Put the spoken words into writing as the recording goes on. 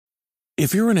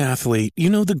If you're an athlete, you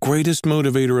know the greatest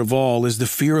motivator of all is the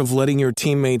fear of letting your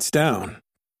teammates down.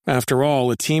 After all,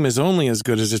 a team is only as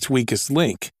good as its weakest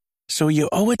link. So you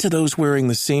owe it to those wearing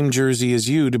the same jersey as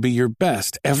you to be your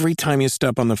best every time you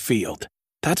step on the field.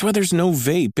 That's why there's no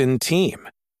vape in team.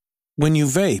 When you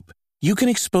vape, you can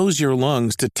expose your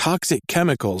lungs to toxic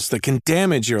chemicals that can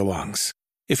damage your lungs.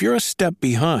 If you're a step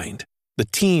behind, the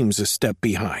team's a step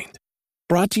behind.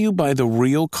 Brought to you by The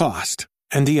Real Cost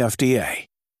and the FDA.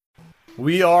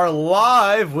 We are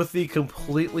live with the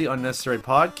Completely Unnecessary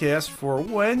podcast for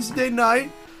Wednesday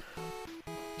night,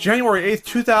 January 8th,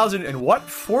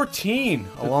 2014,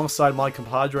 alongside my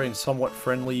compadre and somewhat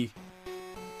friendly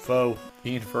foe,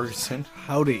 Ian Ferguson.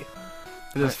 Howdy.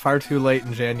 It is far too late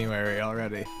in January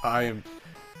already. I am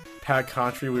Pat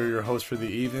Contry. We are your host for the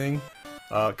evening.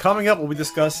 Coming up, we'll be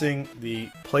discussing the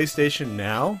PlayStation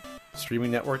Now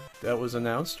streaming network that was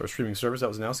announced, or streaming service that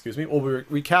was announced, excuse me. We'll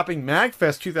be recapping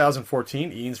MagFest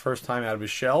 2014, Ian's first time out of his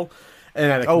shell, and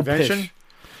at a convention. Pish.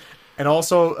 And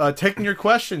also taking your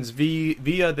questions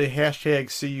via the hashtag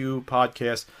CU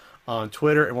podcast on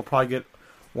Twitter, and we'll probably get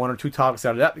one or two topics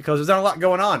out of that because there's not a lot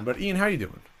going on. But Ian, how are you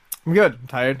doing? I'm good. I'm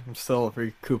tired. I'm still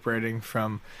recuperating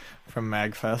from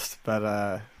MagFest,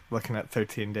 but looking at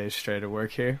 13 days straight of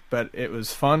work here. But it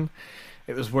was fun.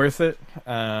 It was worth it.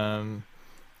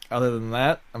 Other than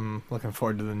that, I'm looking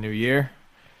forward to the new year.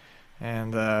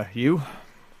 And you?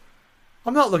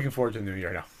 I'm not looking forward to the new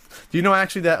year now. Do you know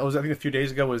actually that was, I think a few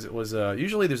days ago, was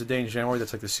usually there's a day in January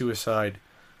that's like the suicide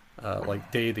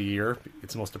day of the year.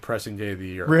 It's the most depressing day of the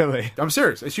year. Really? I'm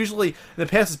serious. It's usually, in the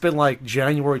past, it's been like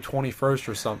January 21st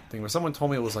or something. But someone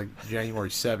told me it was like January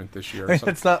 7th this year. Or something.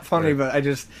 It's not funny, but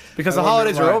because the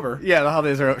holidays are over. Yeah, the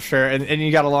holidays are over, sure. And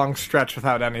you got a long stretch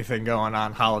without anything going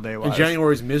on holiday-wise. And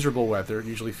January's miserable weather.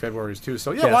 Usually February is too.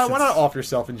 So yeah, yes, why not off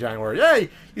yourself in January? Hey,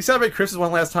 you celebrate Christmas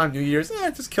one last time, New Year's.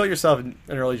 Just kill yourself in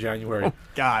early January. Oh,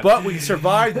 God. But we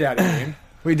survived that, Ian.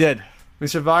 We did. We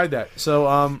survived that.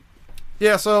 So,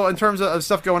 yeah, so in terms of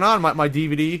stuff going on, my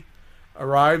DVD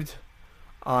arrived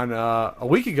on a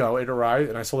week ago. It arrived,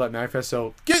 and I sold at MagFest.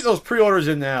 So get those pre-orders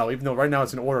in now, even though right now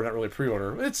it's an order, not really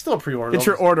pre-order. It's still a pre-order. Get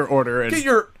your order in. Get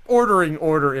your order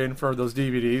in for those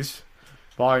DVDs.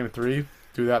 Volume 3.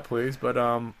 Do that, please. But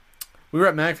we were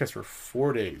at MagFest for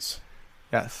 4 days.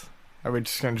 Yes. Are we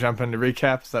just going to jump into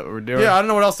recaps? Is that what we're doing? Yeah, I don't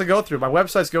know what else to go through. My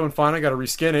website's going fine. I got to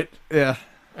reskin it. Yeah.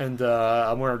 And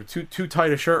I'm wearing too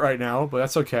tight a shirt right now, but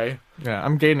that's okay. Yeah,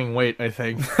 I'm gaining weight, I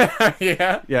think.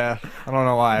 Yeah? Yeah. I don't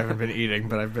know why I haven't been eating,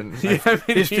 but I've been...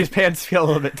 These pants feel a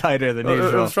little bit tighter than usual.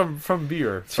 It was from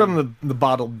beer. It's from the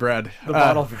bottled bread. The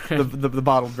bottled bread. The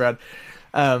bottled bread.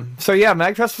 So yeah,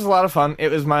 MagFest was a lot of fun. It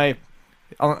was my...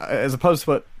 As opposed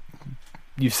to what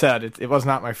you said, it was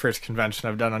not my first convention.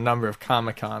 I've done a number of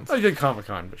Comic-Cons. Oh, you did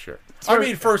Comic-Con, but sure. I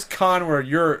mean, first con where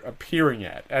you're appearing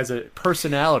at as a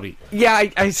personality. Yeah,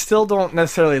 I still don't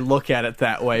necessarily look at it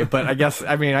that way, but I guess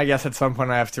at some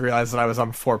point I have to realize that I was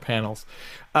on 4 panels.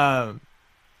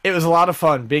 It was a lot of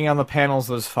fun. Being on the panels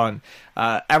was fun.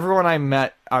 Everyone I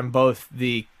met on both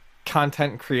the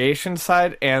content creation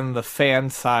side and the fan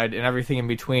side and everything in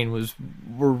between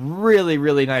were really,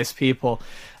 really nice people.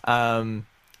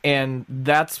 And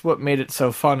that's what made it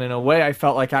so fun. In a way, I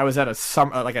felt like I was at a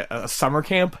summer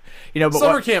camp, But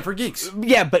summer camp for geeks.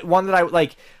 Yeah, but one that I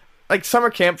like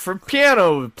summer camp for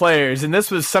piano players, and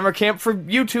this was summer camp for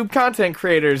YouTube content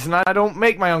creators. And I don't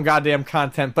make my own goddamn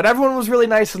content, but everyone was really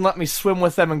nice and let me swim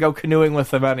with them and go canoeing with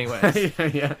them, anyways.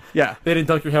 Yeah. They didn't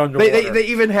dunk your head underwater. They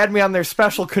even had me on their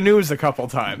special canoes a couple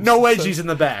times. No wedgies in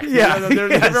the back. Yeah, they're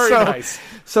very nice.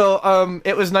 So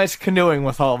it was nice canoeing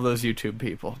with all of those YouTube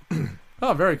people.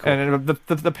 Oh, very cool. And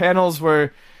the panels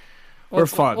were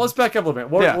fun. Let's back up a little bit.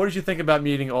 What did you think about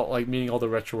meeting all the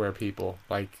Retroware people?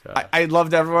 I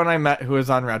loved everyone I met who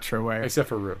was on Retroware, except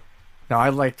for Rue. No, I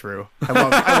liked Rue.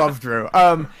 I loved Rue.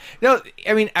 No,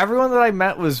 I mean everyone that I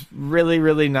met was really,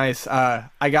 really nice.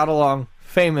 I got along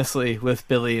famously with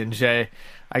Billy and Jay.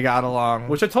 I got along,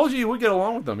 which I told you would get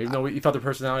along with them, even though you thought the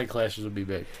personality clashes would be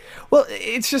big. Well,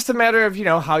 it's just a matter of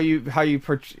how you.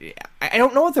 I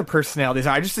don't know what their personalities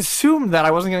are. I just assumed that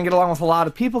I wasn't going to get along with a lot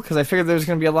of people because I figured there was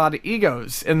going to be a lot of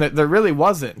egos, and that there really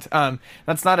wasn't.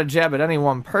 That's not a jab at any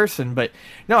one person, but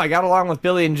no, I got along with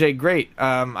Billy and Jay great.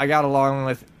 I got along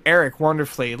with Eric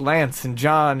wonderfully, Lance and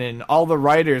John and all the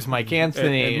writers, Mike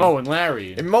Anthony. And Mo and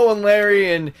Larry.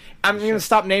 And I'm going to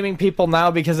stop naming people now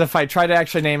because if I try to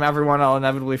actually name everyone, I'll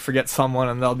inevitably forget someone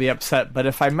and they'll be upset. But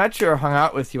if I met you or hung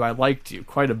out with you, I liked you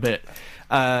quite a bit.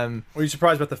 Were you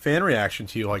surprised about the fan reaction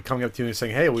to you, like coming up to you and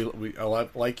saying, hey, we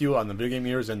like you on the Video Game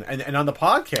Years and on the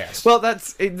podcast? Well,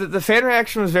 the fan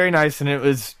reaction was very nice, and it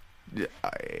was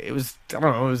it was, I don't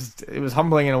know, it was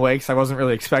humbling in a way because I wasn't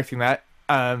really expecting that.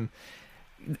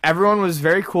 Everyone was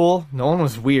very cool. No one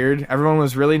was weird. Everyone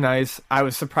was really nice. I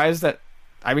was surprised that,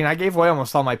 I mean, I gave away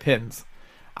almost all my pins.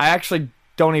 I actually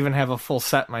don't even have a full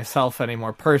set myself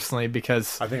anymore personally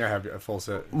because I think I have a full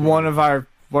set. One of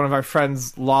our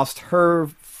friends lost her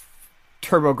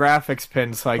TurboGrafx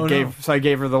pin, so I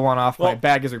gave her the one off my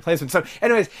bag as replacement. So,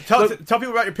 anyways, tell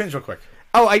people about your pins real quick.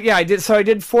 Oh, I did. So I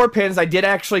did 4 pins. I did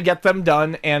actually get them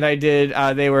done, and I did.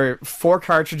 They were 4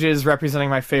 cartridges representing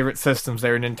my favorite systems.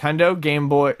 They were Nintendo, Game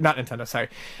Boy, not Nintendo, sorry,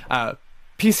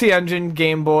 PC Engine,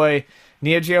 Game Boy,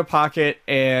 Neo Geo Pocket,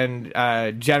 and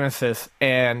Genesis.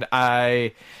 And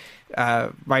my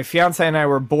fiance and I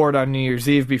were bored on New Year's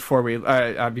Eve before we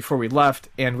left,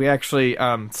 and we actually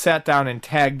sat down and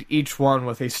tagged each one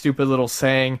with a stupid little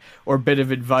saying or bit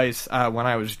of advice when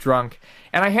I was drunk,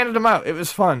 and I handed them out. It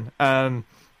was fun.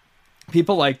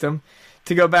 People liked them.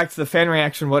 To go back to the fan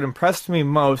reaction, what impressed me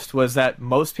most was that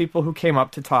most people who came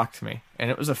up to talk to me, and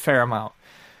it was a fair amount,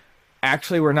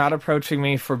 actually were not approaching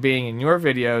me for being in your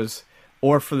videos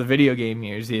or for the video game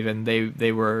years. Even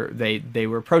they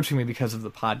were approaching me because of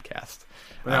the podcast.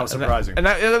 And that was surprising.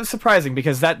 That was surprising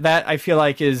because that I feel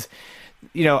like is,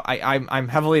 you know, I'm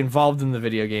heavily involved in the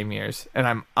video game years, and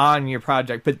I'm on your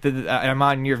project, but I'm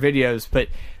on your videos, but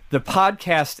the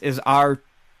podcast is our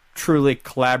truly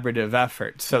collaborative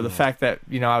effort. So the fact that,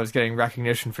 you know, I was getting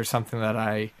recognition for something that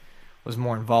I was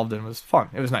more involved in was fun.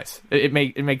 It was nice. It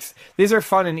makes these are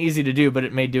fun and easy to do, but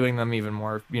it made doing them even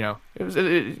more, you know, it was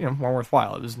more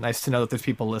worthwhile. It was nice to know that there's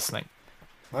people listening.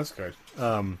 That's good.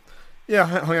 Yeah, I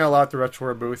hung out a lot at the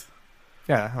RetroWare booth.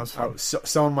 Yeah, that was fun. I was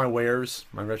selling my wares,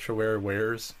 my RetroWare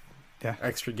wares. Yeah.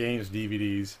 Extra games,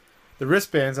 DVDs. The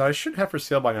wristbands I should have for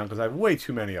sale by now because I have way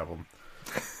too many of them.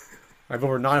 I have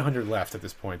over 900 left at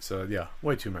this point, so yeah,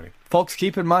 way too many. Folks,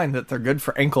 keep in mind that they're good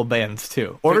for ankle bands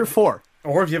too. Order 4.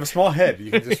 Or if you have a small head,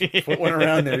 you can just put one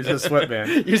around there. Use a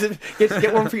sweatband.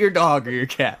 Get one for your dog or your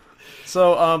cat.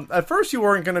 So at first you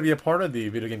weren't going to be a part of the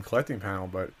video game collecting panel,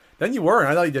 but then you were, and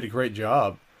I thought you did a great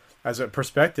job as a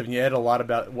perspective. And you added a lot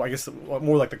about, well, I guess,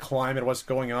 more like the climate, what's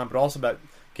going on, but also about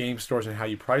game stores and how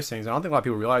you price things. And I don't think a lot of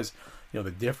people realize, you know,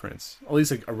 the difference. At least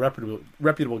like a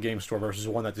reputable game store versus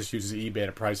one that just uses eBay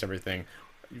to price everything,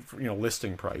 you know,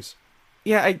 listing price.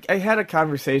 Yeah, I had a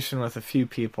conversation with a few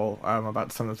people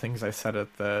about some of the things I said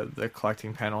at the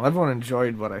collecting panel. Everyone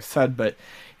enjoyed what I said, but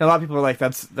you know, a lot of people are like,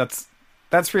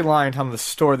 that's reliant on the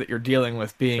store that you're dealing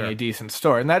with being a decent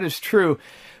store, and that is true.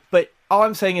 But all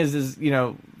I'm saying is you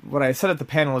know, what I said at the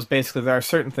panel is basically there are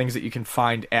certain things that you can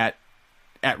find at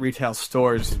retail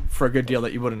stores for a good deal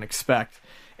that you wouldn't expect,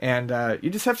 and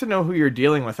you just have to know who you're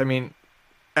dealing with. I mean,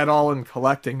 at all in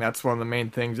collecting, that's one of the main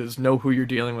things, is know who you're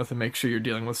dealing with and make sure you're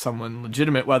dealing with someone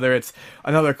legitimate, whether it's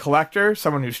another collector,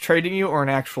 someone who's trading you, or an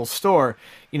actual store.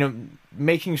 You know,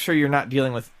 making sure you're not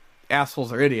dealing with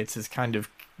assholes or idiots is kind of,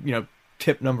 you know,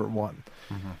 tip number 1.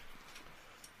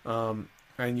 Mm-hmm.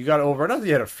 And you got over, not that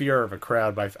you had a fear of a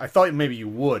crowd, but I thought maybe you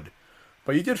would.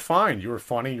 But you did fine. You were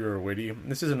funny. You were witty.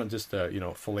 This isn't just a, you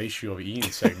know, fellatio of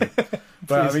Ian segment.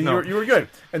 But I mean, no. you were good.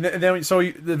 And then so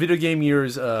the video game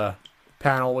years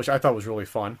panel, which I thought was really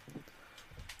fun,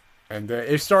 and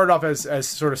it started off as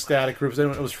sort of static groups.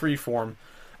 Then it was free form,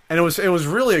 and it was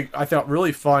really, I thought,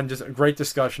 really fun. Just a great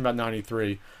discussion about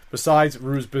 '93. Besides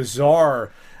Rue's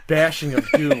bizarre bashing of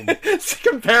Doom,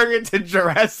 comparing it to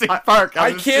Jurassic Park.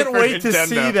 I can't wait to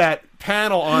see that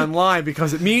panel online,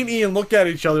 because me and Ian look at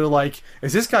each other like,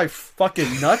 is this guy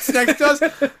fucking nuts next to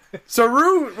us? So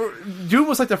Doom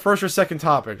was like the first or second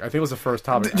topic. I think it was the first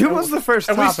topic. Doom was the first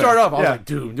topic. And we started off, I was like,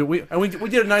 Doom. We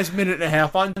did a nice minute and a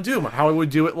half on Doom, how we would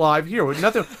do it live here. With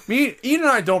nothing. Ian and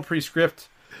I don't pre-script.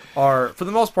 For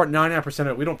the most part, 99% of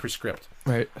it, we don't pre-script.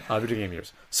 Right. Video game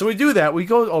years. So we do that. We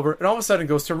go over, and all of a sudden it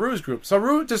goes to Rue's group. So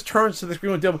Rue just turns to the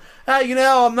screen with Doom. You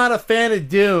know, I'm not a fan of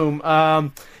Doom.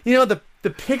 You know, the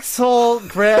pixel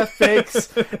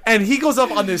graphics. And he goes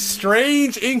up on this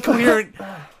strange, incoherent,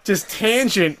 just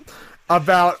tangent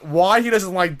about why he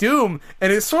doesn't like Doom,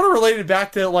 and it's sort of related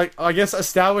back to, like, I guess,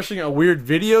 establishing a weird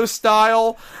video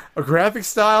style, a graphic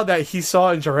style that he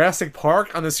saw in Jurassic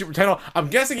Park on the Super Nintendo. I'm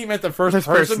guessing he meant the first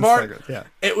person part. Yeah.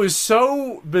 It was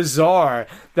so bizarre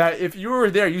that if you were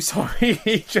there, you saw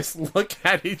me just look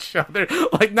at each other,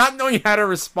 like, not knowing how to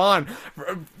respond.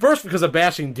 First, because of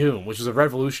bashing Doom, which was a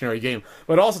revolutionary game,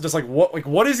 but also just like,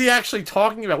 what is he actually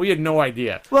talking about? We had no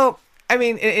idea. Well, I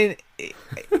mean,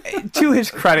 to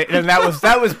his credit, and that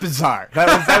was bizarre.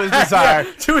 That was bizarre.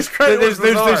 Yeah, to his credit,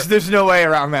 there's no way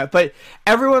around that. But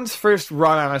everyone's first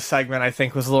run on a segment, I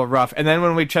think, was a little rough. And then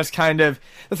when we just kind of,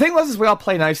 the thing was, is we all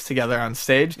play nice together on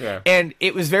stage, and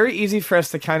it was very easy for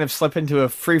us to kind of slip into a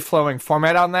free flowing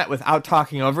format on that without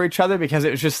talking over each other, because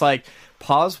it was just like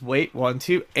pause, wait, 1,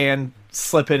 2, and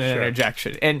slip in an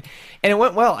interjection, and it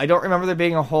went well. I don't remember there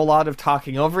being a whole lot of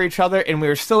talking over each other, and we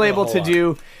were still able to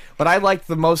do. What I liked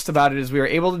the most about it is we were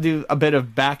able to do a bit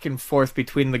of back and forth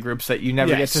between the groups that you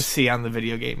never get to see on the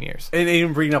video game years. And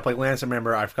even bringing up, like Lance, I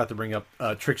remember I forgot to bring up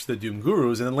Tricks to the Doom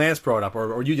Gurus, and then Lance brought up,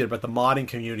 or you did, about the modding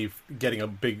community getting a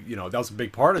big, that was a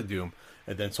big part of Doom.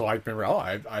 And then so I remember,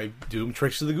 I Doom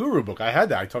Tricks to the Guru book. I had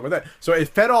that. I talked about that. So it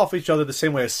fed off each other the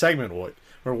same way a segment would,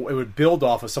 where it would build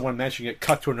off of someone mentioning it,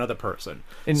 cut to another person.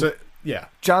 And so, yeah.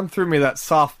 John threw me that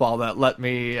softball that let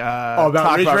me about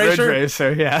talk Ridge about Racer? Ridge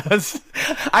Racer. Yes,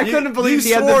 I couldn't believe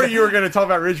you swore you were going to talk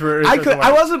about Ridge Racer.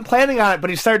 I wasn't planning on it, but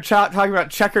he started talking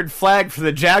about checkered flag for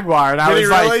the Jaguar, and I was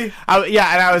really?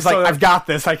 I've got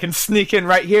this. I can sneak in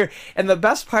right here. And the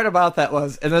best part about that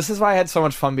was, and this is why I had so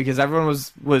much fun, because everyone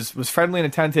was friendly and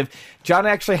attentive. John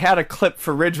actually had a clip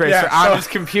for Ridge Racer on his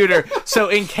computer, so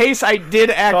in case I did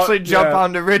actually jump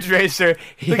onto Ridge Racer,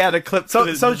 he had a clip. So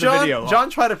the video. John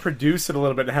tried to produce it a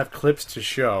little bit and have clips to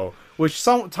show, which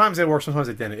sometimes they work, sometimes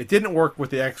they didn't. It didn't work with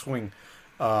the X-Wing.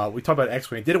 We talked about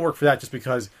X-Wing. It didn't work for that just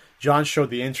because John showed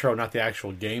the intro, not the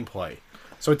actual gameplay.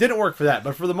 So it didn't work for that.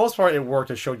 But for the most part, it worked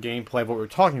to show gameplay of what we were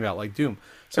talking about, like Doom.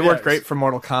 So it worked great for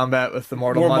Mortal Kombat with the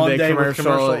Mortal Monday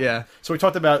commercial. Yeah. So we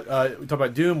talked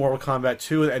about Doom, Mortal Kombat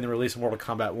 2, and the release of Mortal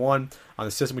Kombat 1 on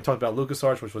the system. We talked about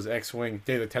LucasArts, which was X-Wing,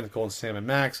 Day of the Tentacle, and Sam and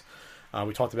Max.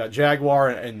 We talked about Jaguar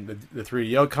and the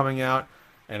 3DO coming out.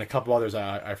 And a couple others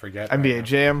I forget. NBA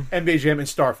Jam. NBA Jam and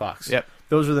Star Fox. Yep.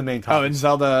 Those are the main topics. Oh, and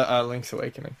Zelda Link's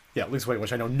Awakening. Yeah, Link's Awakening,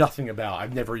 which I know nothing about.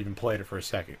 I've never even played it for a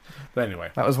second. But anyway.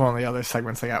 That was one of the other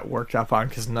segments I got worked up on,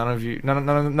 because no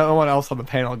one else on the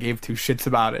panel gave two shits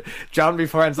about it. John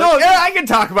beforehand's like, yeah, I can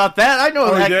talk about that. I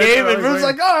know that game. And Ruth's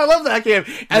like, oh, I love that game.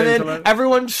 And then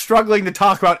everyone's struggling to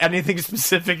talk about anything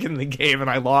specific in the game, and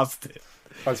I lost it.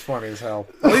 That's funny as hell.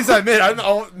 At least I admit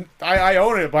I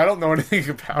own it, but I don't know anything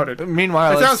about it.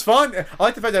 Meanwhile, it sounds fun. I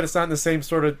like the fact that it's not in the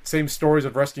same stories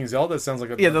of rescuing Zelda. It sounds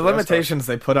like the limitations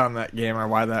they put on that game are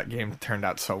why that game turned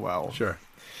out so well. Sure.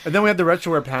 And then we had the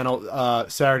Retroware panel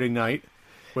Saturday night,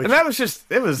 and that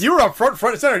was you were up front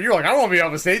and center. You were like, I don't want to be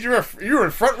on the stage. You were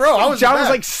in front row. John was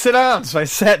like, sit down, so I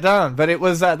sat down. But it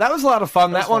was that was a lot of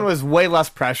fun. That one was way less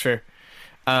pressure.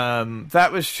 That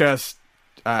was just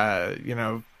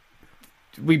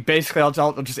we basically all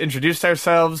just introduced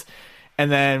ourselves, and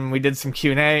then we did some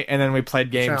Q&A, and then we played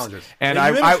games. Challenges. And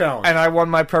I won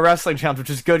my pro wrestling challenge, which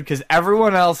is good because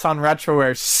everyone else on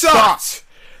Retroware sucked.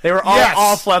 They were all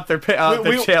awful at their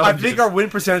challenges. I think our win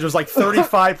percentage was like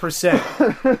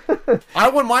 35%. I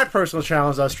won my personal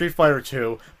challenge, Street Fighter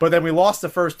 2, but then we lost the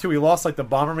first two. We lost like the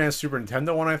Bomberman Super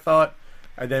Nintendo one, I thought.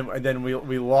 And then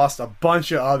we lost a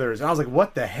bunch of others. And I was like,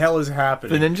 what the hell is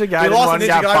happening? The Ninja Gaiden one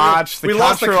got botched. We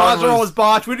lost the Contra was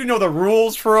botched. We didn't know the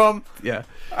rules for them. Yeah.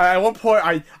 At one point,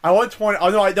 I went 20. Oh,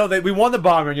 no, I know we won the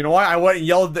bomber. You know why? I went and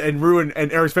yelled and ruined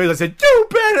and Eric's face. I said, do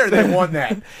better. They won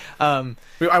that.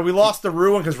 We lost the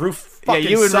Ruin because Rue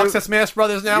fucking sucks at Smash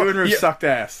Brothers now. You and Rue sucked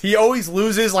ass. He always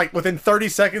loses like within 30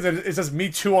 seconds, and it's just me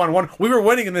 2-on-1. We were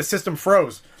winning and the system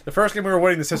froze. The first game we were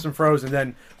winning, the system froze, and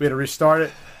then we had to restart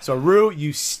it. So Rue,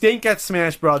 you stink at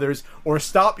Smash Brothers, or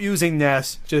stop using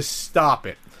NES. Just stop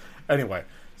it. Anyway.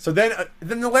 So then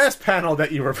the last panel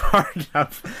that you were part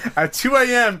of at 2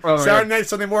 a.m. Saturday night,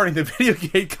 Sunday morning, the video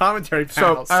game commentary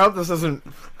panels. So I hope this isn't.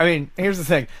 I mean, here's the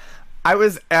thing. I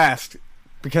was asked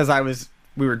because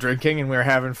we were drinking and we were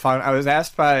having fun. I was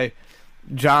asked by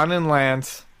John and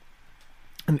Lance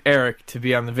and Eric to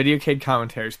be on the Videocade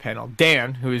commentaries panel.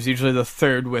 Dan, who is usually the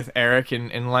third with Eric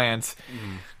and Lance,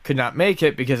 could not make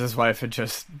it because his wife had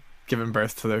just given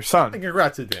birth to their son. And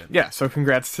congrats to Dan. Yeah, so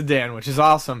congrats to Dan, which is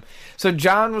awesome. So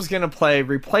John was going to play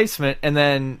replacement, and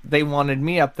then they wanted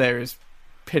me up there as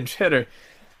pinch hitter.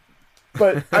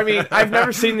 But, I mean, I've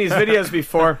never seen these videos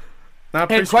before. Not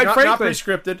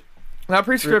pre-scripted. Not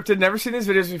pre-scripted, never seen these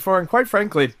videos before, and quite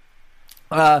frankly,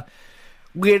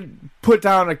 we had put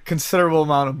down a considerable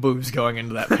amount of booze going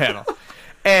into that panel.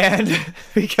 And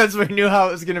because we knew how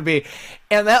it was going to be.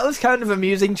 And that was kind of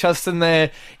amusing just in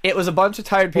it was a bunch of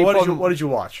tired people. What did you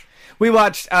watch? We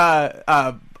watched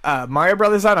Mario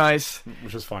Brothers on Ice.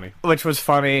 Which was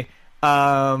funny.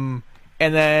 And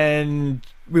then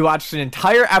we watched an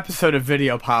entire episode of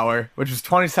Video Power, which was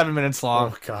 27 minutes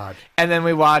long. Oh, God. And then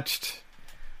we watched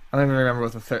I don't even remember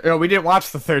what the third. No, we didn't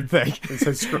watch the third thing. It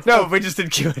said scroll. No, we just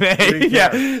did Q&A. didn't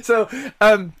Yeah. So,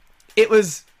 it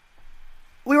was.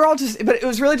 We were all just, but it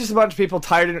was really just a bunch of people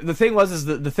tired. The thing was, is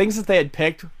the things that they had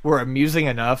picked were amusing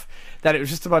enough that it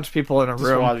was just a bunch of people in a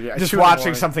room just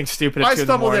watching something stupid. I At 2 in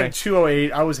the stumbled in morning. at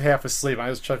 2:08. I was half asleep. I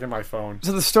was checking my phone.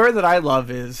 So the story that I love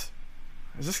is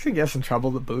this gonna get us in trouble?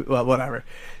 The boot, well, whatever.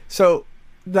 So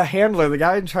the handler, the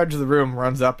guy in charge of the room,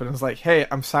 runs up and is like, "Hey,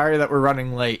 I'm sorry that we're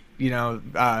running late. You know,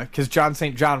 because John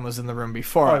St. John was in the room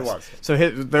before us. He was. So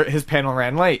his panel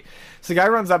ran late. So the guy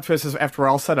runs up to us after we're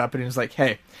all set up and he's like,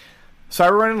 "Hey,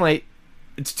 sorry we're running late.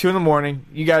 It's 2 in the morning.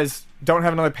 You guys don't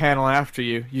have another panel after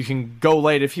you. You can go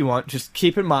late if you want. Just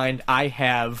keep in mind, I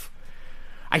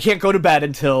can't go to bed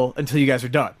until you guys are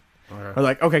done." Okay. We're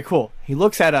like, okay, cool. He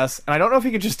looks at us, and I don't know if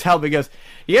he could just tell, but he goes,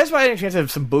 "You guys by any chance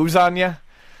have some booze on you?"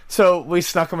 So we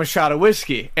snuck him a shot of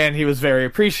whiskey, and he was very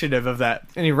appreciative of that,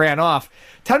 and he ran off.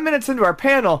 10 minutes into our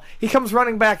panel, he comes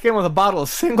running back in with a bottle of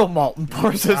single malt and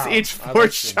pours us each 4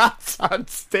 shots on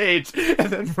stage, and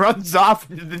then runs off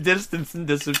into the distance and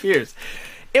disappears.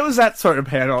 It was that sort of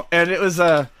panel, and it was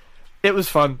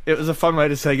fun. It was a fun way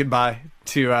to say goodbye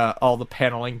to all the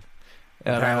paneling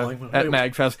at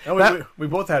MagFest. And we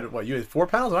both had, what, you had 4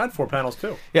 panels? I had 4 panels,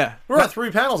 too. Yeah. We were at 3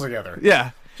 panels together. Yeah.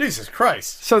 Jesus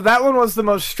Christ. So that one was the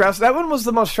most That one was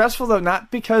the most stressful, though, not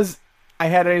because I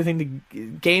had anything to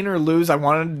gain or lose. I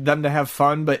wanted them to have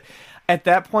fun, but at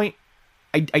that point,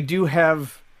 I do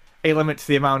have a limit to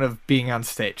the amount of being on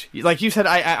stage. Like you said,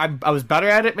 I was better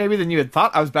at it maybe than you had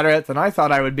thought. I was better at it than I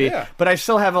thought I would be, but I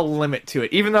still have a limit to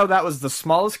it. Even though that was the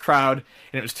smallest crowd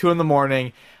and it was 2 in the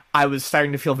morning, I was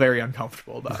starting to feel very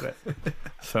uncomfortable about it.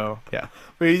 So, yeah.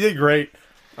 Well, you did great.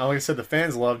 Like I said, the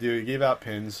fans loved you. You gave out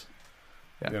pins.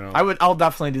 Yeah. You know. I'll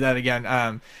definitely do that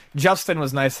again. Justin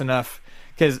was nice enough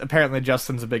because apparently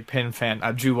Justin's a big pin fan.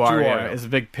 Drew Wario is a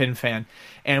big pin fan,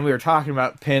 and we were talking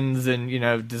about pins and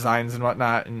designs and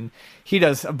whatnot. And he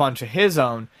does a bunch of his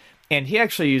own, and he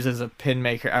actually uses a pin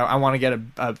maker. I want to get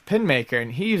a pin maker,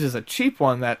 and he uses a cheap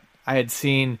one that I had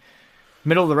seen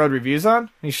middle of the road reviews on. And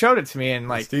he showed it to me,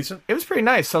 and It's decent. it was pretty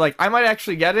nice. So I might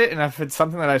actually get it, and if it's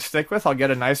something that I stick with, I'll get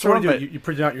a nicer So one. what do you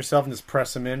print it out yourself and just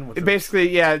press them in? Basically,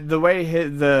 yeah, the way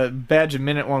the Badge a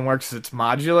Minute one works is it's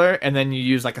modular, and then you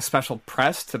use a special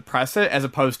press to press it, as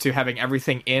opposed to having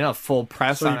everything in a full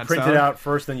press so on you its print own. it out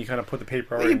first, then you kind of put the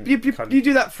paper over You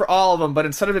do that for all of them, but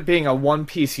instead of it being a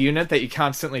one-piece unit that you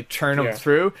constantly turn them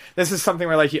through, this is something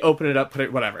where you open it up, put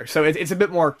it, whatever. So it's a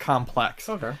bit more complex.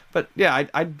 Okay. But yeah,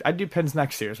 I do pins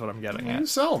next year is what I'm getting You at.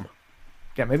 sell them.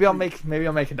 Yeah, maybe I'll make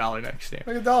 $1 next year.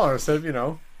 Like $1 instead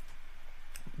of,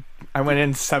 I went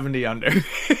in 70 under.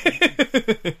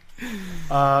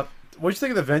 What'd you think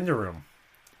of the vendor room?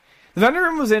 The vendor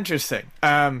room was interesting.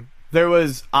 There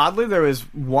was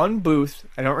one booth,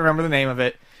 I don't remember the name of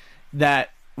it, that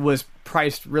was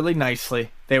priced really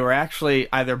nicely. They were actually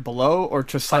either below or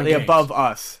just slightly above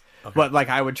us. Okay. What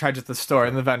I would charge at the store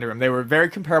in the vendor room. They were very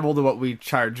comparable to what we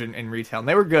charge in retail, and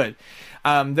they were good.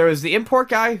 There was the import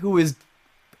guy who was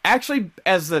actually,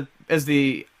 as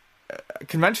the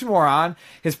convention wore on,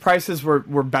 his prices were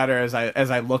better as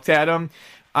I looked at them.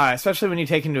 Especially when you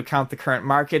take into account the current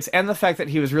markets and the fact that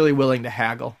he was really willing to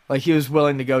haggle. He was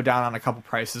willing to go down on a couple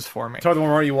prices for me. So the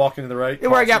one where you walk into the right?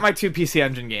 Where I got my 2 PC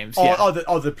Engine games. Oh, yeah.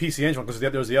 the PC Engine one, because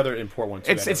there was the other import one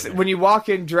too. It's when you walk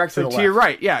in directly to your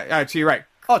right. Yeah, to your right.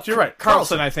 Oh, to your right.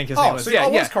 Carlson, I think his name was. So yeah,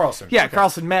 it was Carlson. Yeah, Okay.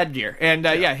 Carlson Mad Gear. And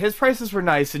his prices were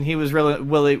nice, and he was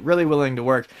really willing to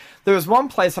work. There was one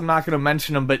place, I'm not going to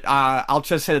mention them, but I'll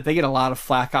just say that they get a lot of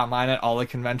flack online at all the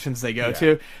conventions they go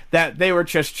to, that they were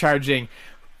just charging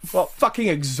fucking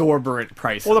exorbitant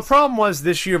prices. Well, the problem was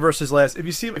this year versus last. If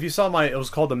you saw it was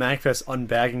called the MagFest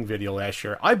unbagging video last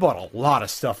year. I bought a lot of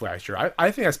stuff last year.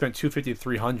 I think I spent $250 to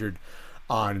 $300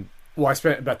 on. Well, I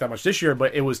spent about that much this year,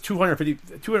 but it was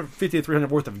 $250 to $300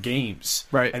 worth of games,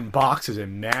 right, and boxes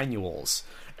and manuals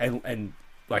and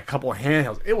a couple of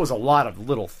handhelds. It was a lot of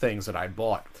little things that I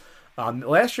bought.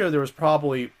 Last year there was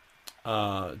probably. It's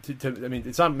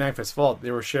not MagFest's fault.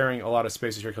 They were sharing a lot of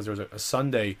spaces here because there was a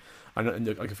Sunday.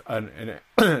 An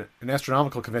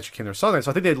astronomical convention came there Sunday,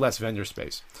 so I think they had less vendor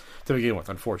space to begin with,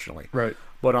 unfortunately. Right.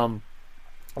 But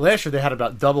last year they had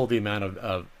about double the amount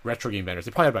of retro game vendors.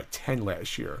 They probably had about 10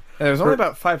 last year. And there was only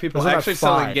about 5 people actually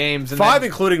selling games. And 5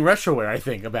 including Retroware, I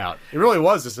think, about. It really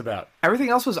was just about. Everything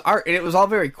else was art, and it was all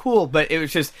very cool, but it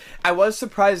was just... I was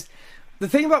surprised. The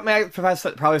thing about MagFest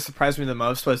that probably surprised me the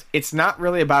most was it's not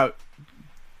really about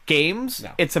games.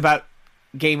 No. It's about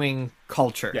gaming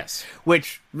culture. Yes.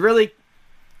 Which really...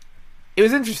 It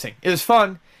was interesting. It was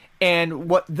fun. And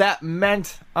what that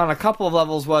meant on a couple of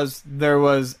levels was there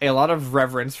was a lot of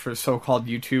reverence for so-called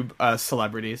YouTube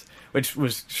celebrities, which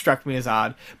struck me as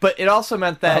odd. But it also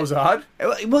meant that was odd.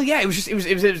 Well, yeah, it was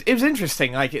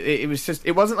interesting. Like it was just,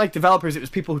 it wasn't like developers; it was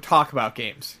people who talk about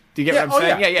games. Do you get what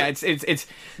I'm saying? Yeah. It's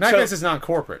Magnus is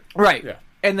non-corporate, right? Yeah,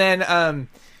 and then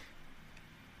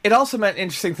it also meant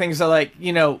interesting things. So, like,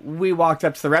 we walked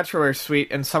up to the Retroware suite,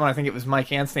 and someone, I think it was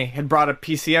Mike Anthony, had brought a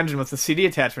PC Engine with a CD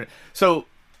attachment. So,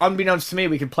 unbeknownst to me,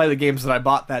 we could play the games that I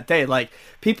bought that day. Like,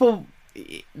 people,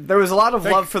 there was a lot of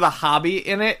love for the hobby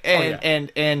in it,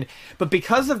 and but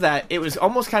because of that, it was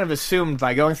almost kind of assumed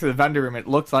by going through the vendor room. It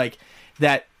looked like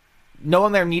that no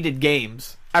one there needed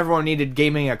games. Everyone needed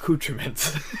gaming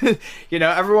accoutrements.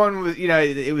 Everyone was.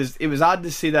 It was odd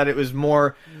to see that it was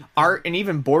more art and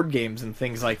even board games and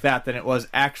things like that than it was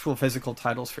actual physical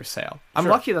titles for sale. I'm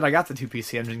lucky that I got the 2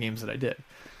 PC Engine games that I did.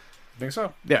 I think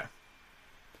so. Yeah.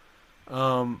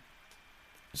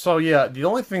 So yeah, the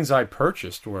only things I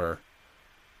purchased were,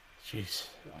 jeez,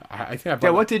 I think I bought.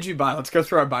 Yeah, what did you buy? Let's go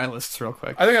through our buy lists real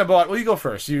quick. I think I bought. Well, you go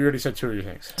first. You already said 2 of your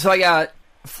things. So I got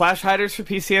Flash Hiders for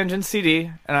PC Engine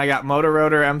CD, and I got Motor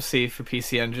Rotor MC for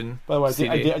PC Engine. By the way,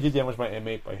 CD. I did damage my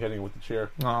M8 by hitting it with the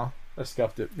chair. Aw. I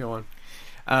scuffed it. Go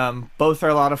on. Both are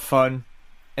a lot of fun.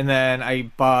 And then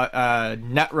I bought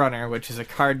Netrunner, which is a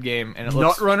card game, and it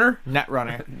looks Netrunner,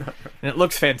 and it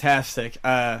looks fantastic.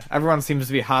 Everyone seems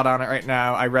to be hot on it right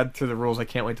now. I read through the rules. I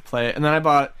can't wait to play it. And then I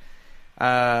bought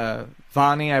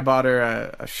Vani. I bought her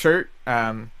a shirt,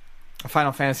 a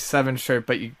Final Fantasy VII shirt,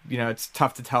 but you know it's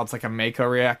tough to tell. It's like a Mako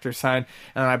reactor sign.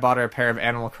 And then I bought her a pair of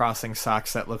Animal Crossing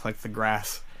socks that look like the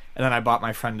grass. And then I bought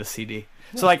my friend a CD.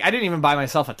 So like I didn't even buy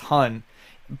myself a ton,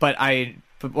 but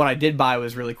what I did buy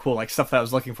was really cool, like stuff that I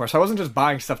was looking for. So I wasn't just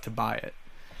buying stuff to buy it.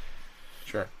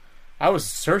 Sure. I was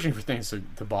searching for things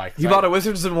to buy. You bought a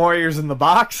Wizards and Warriors in the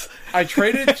box? I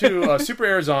traded to Super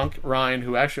Air Zonk, Ryan,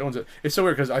 who actually owns it. It's so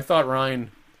weird because I thought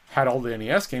Ryan had all the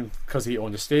NES games because he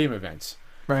owned the Stadium events.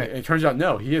 Right. And it turns out,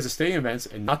 no, he has a Stadium events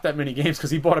and not that many games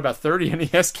because he bought about 30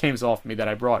 NES games off me that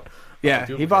I brought. Yeah,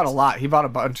 he bought a lot. He bought a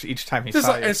bunch each time he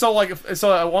saw you. And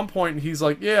so at one point he's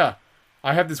like, yeah,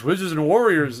 I have this Wizards and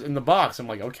Warriors in the box. I'm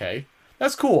like, okay,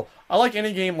 that's cool. I like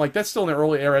any game like that's still in the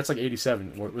early era. It's like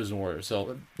 87 Wizards and Warriors.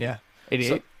 So yeah,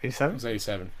 88, 87. It was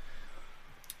 87.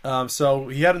 So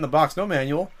he had in the box no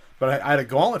manual, but I had a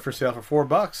gauntlet for sale for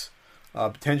 $4.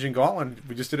 Tenjin Gauntlet.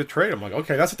 We just did a trade. I'm like,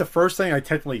 okay, that's like the first thing I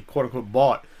technically quote unquote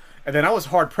bought. And then I was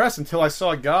hard pressed until I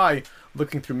saw a guy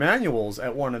looking through manuals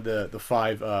at one of the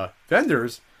 5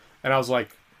 vendors, and I was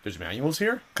like, there's manuals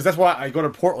here? Because that's why I go to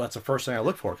Portland. That's the first thing I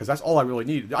look for, because that's all I really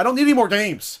need. I don't need any more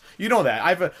games. You know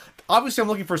that. Obviously, I'm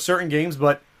looking for certain games,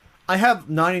 but I have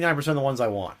 99% of the ones I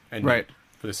want and right.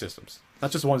 for the systems. Not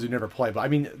just the ones you never play. But, I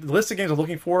mean, the list of games I'm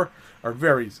looking for are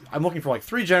I'm looking for, like,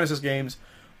 3 Genesis games,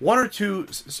 1 or 2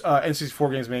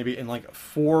 N64 games maybe, and, like,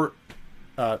 4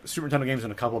 Super Nintendo games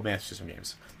and a couple of Master System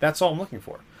games. That's all I'm looking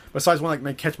for. Besides one that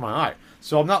may catch my eye.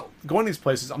 So I'm not going to these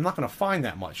places. I'm not going to find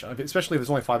that much, especially if there's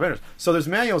only 5 vendors. So there's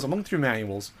manuals. I'm looking through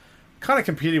manuals, kind of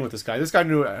competing with this guy. This guy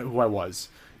knew who I was.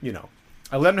 You know,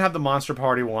 I let him have the Monster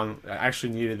Party one. I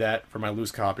actually needed that for my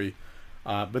loose copy.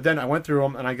 But then I went through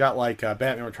them and I got like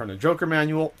Batman Return of the Joker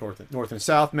manual, North and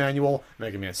South manual,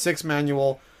 Mega Man 6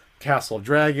 manual, Castle of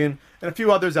Dragon, and a few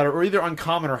others that are either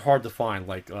uncommon or hard to find.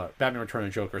 Like Batman Return of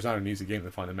the Joker is not an easy game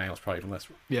to find. The manual's probably even less.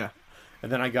 Yeah. And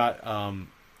then I got.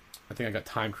 I think I got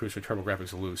Time Cruiser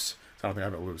TurboGrafx loose. So I don't think I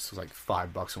have it loose. It was like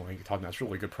 $5 only. You're talking about it's a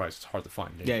really good price. It's hard to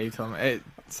find. Yeah, you told me.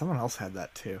 Someone else had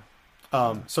that too.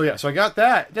 So I got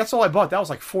that. That's all I bought. That was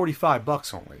like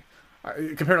 $45 only,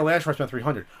 compared to last year I spent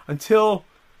 $300 until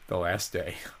the last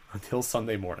day, until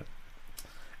Sunday morning.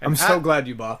 And I'm so glad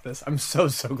you bought this. I'm so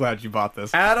glad you bought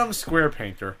this. Adam Square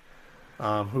Painter,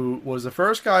 who was the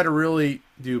first guy to really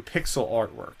do pixel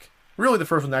artwork. Really, the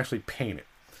first one to actually paint it.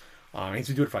 He's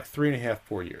been doing it for like 3.5,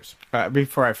 4 years.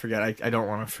 Before I forget, I don't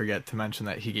want to forget to mention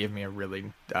that he gave me a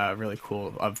really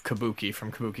cool of Kabuki from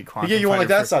Kabuki Quantum. He gave you one like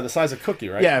that size, the size of Cookie,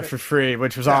 right? Yeah, for free,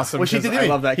 which was awesome. Which he did. I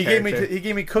love that character. He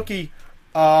gave me Cookie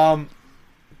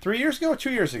 3 years ago or 2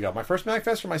 years ago. My first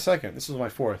MagFest or my second. This was my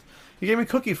 4th. He gave me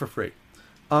Cookie for free.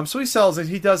 So he sells it.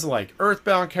 He does like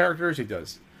Earthbound characters. He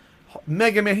does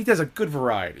Mega Man. He does a good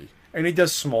variety. And he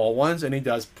does small ones, and he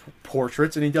does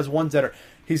portraits, and he does ones that are...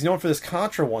 He's known for this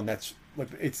Contra one that's... like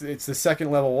it's the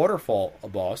second level waterfall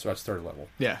boss, or that's third level.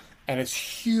 Yeah. And it's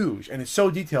huge, and it's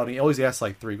so detailed, and he always asks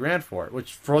like $3,000 for it,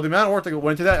 which for the amount of work that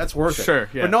went into that, that's worth it. Sure,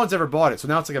 yeah. But no one's ever bought it, so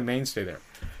now it's like a mainstay there.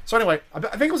 So anyway, I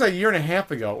think it was a year and a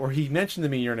half ago, or he mentioned to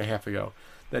me a year and a half ago,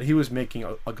 that he was making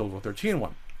a Golgo 13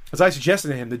 one. Because I suggested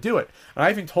to him to do it. And I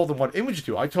even told him what image to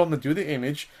do. I told him to do the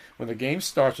image when the game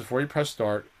starts, before you press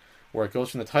start, where it goes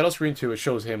from the title screen to it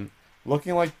shows him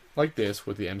looking like this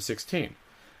with the M16,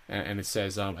 and it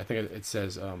says I think it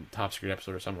says top secret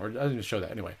episode or something, or it doesn't even show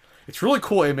that anyway. It's a really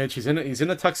cool image. He's in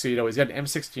the tuxedo. He's got an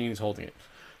M16. He's holding it.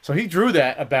 So he drew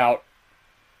that about,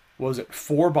 what was it,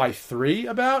 4x3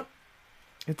 about?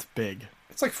 It's big.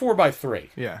 It's like 4x3.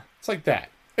 Yeah. It's like that.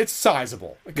 It's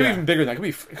sizable. It could be even bigger than that.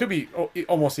 It could be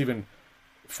almost even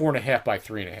 4.5 by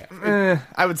 3.5.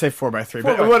 I would say 4x3, 4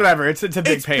 but by whatever. It's a big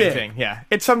It's painting. big. Yeah.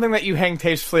 It's something that you hang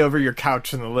tastefully over your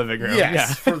couch in the living room.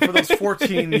 Yes, Yeah. for those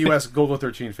 14 U.S. Golgo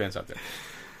 13 fans out there.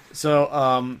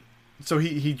 So, so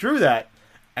he drew that,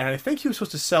 and I think he was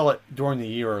supposed to sell it during the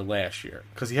year or last year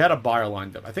because he had a buyer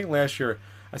lined up. I think last year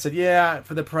I said, yeah,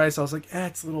 for the price. I was like,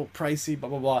 it's a little pricey, blah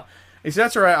blah blah. He said,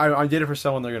 that's all right. I did it for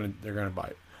someone. They're gonna buy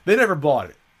it. They never bought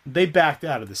it. They backed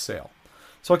out of the sale.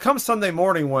 So it comes Sunday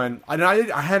morning when I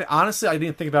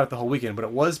didn't think about it the whole weekend, but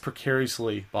it was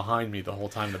precariously behind me the whole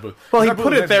time in the booth. Well, he That booth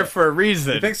put was it there empty. for a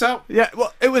reason. You think so? Yeah,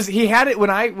 well, it was. He had it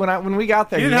when we got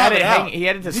there. He didn't have it out. He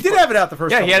had it. He did have it out the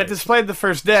first. Yeah, he had it couple days. displayed the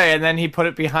first day, and then he put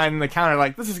it behind the counter.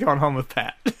 Like, this is going home with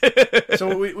Pat.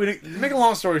 So we make a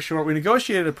long story short, we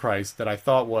negotiated a price that I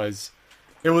thought was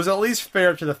at least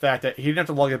fair to the fact that he didn't have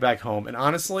to lug it back home. And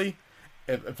honestly,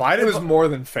 if I It didn't, was more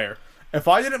than fair. if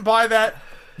I didn't buy that,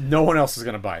 no one else is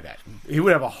going to buy that. He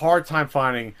would have a hard time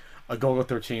finding a Golgo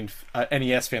 13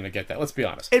 NES fan to get that. Let's be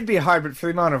honest. It'd be hard, but for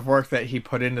the amount of work that he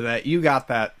put into that, you got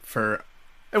that for.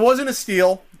 It wasn't a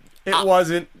steal. It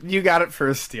wasn't. You got it for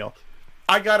a steal.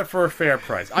 I got it for a fair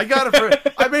price. I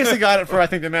basically got it for I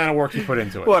think the amount of work he put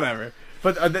into it. Whatever.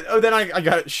 But then I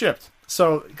got it shipped.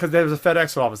 So because there was a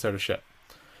FedEx office there to ship.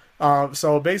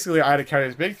 So basically, I had to carry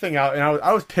this big thing out, and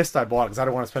I was pissed I bought it because I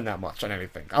didn't want to spend that much on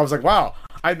anything. I was like, wow,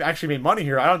 I actually made money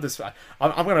here. I'm going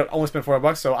to only spend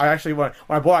 $400. So I actually, when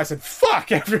I bought it, I said,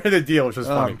 fuck, after the deal, which was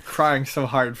funny. I'm crying so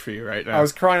hard for you right now. I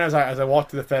was crying as I walked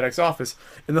to the FedEx office.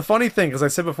 And the funny thing, as I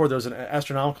said before, there was an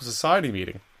Astronomical Society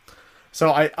meeting. So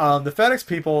the FedEx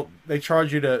people, they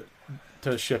charge you to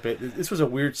ship it. This was a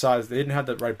weird size. They didn't have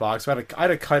the right box. So I had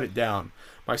to cut it down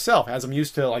myself, as I'm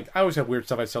used to. Like, I always have weird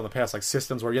stuff I sell in the past, like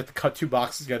systems where you have to cut two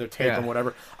boxes together, tape them,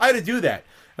 whatever. I had to do that.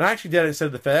 And I actually did it instead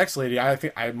of the FedEx lady. I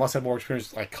think I must have more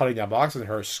experience like cutting down boxes than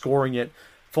her, scoring it,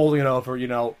 folding it over,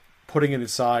 putting it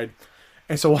inside.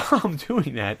 And so while I'm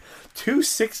doing that, two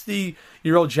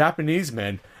 60-year-old Japanese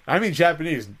men, I mean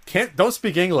Japanese, don't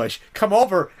speak English, come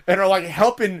over and are like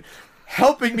helping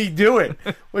me do it,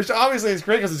 which obviously is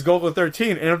great because it's Golgo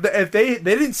 13. And if they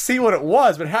didn't see what it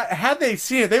was, but had they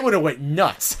seen it, they would have went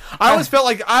nuts. I always felt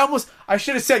like I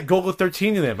should have said Golgo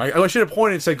 13 to them. I should have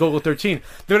pointed and said Golgo 13.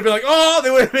 They would have been like, oh, they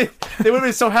would have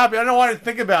been so happy. I don't know why I didn't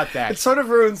think about that. It sort of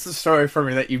ruins the story for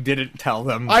me that you didn't tell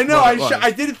them. I know. what it was.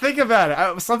 I didn't think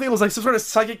about it. Something was like some sort of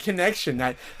psychic connection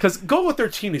that because Golgo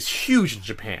 13 is huge in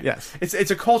Japan. Yes,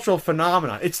 it's a cultural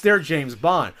phenomenon. It's their James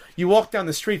Bond. You walk down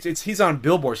the streets, he's on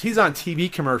billboards. He's on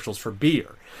TV commercials for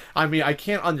beer. I mean, I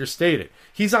can't understate it.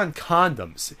 He's on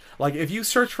condoms. Like, if you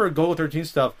search for Golgo 13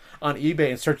 stuff on eBay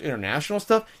and search international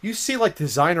stuff, you see, like,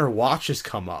 designer watches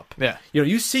come up. Yeah.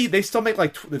 You see, they still make,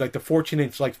 like the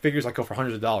 14-inch, like, figures that go for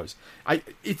hundreds of dollars.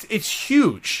 It's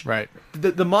huge. Right.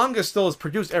 The manga still is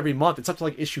produced every month. It's up to,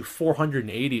 like, issue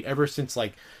 480 ever since,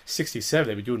 like, 67.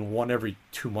 They've been doing one every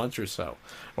 2 months or so,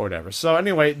 or whatever. So,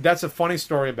 anyway, that's a funny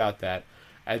story about that.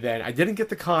 And then I didn't get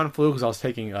the con flu because I was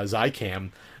taking Zycam,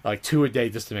 like 2 a day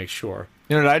just to make sure.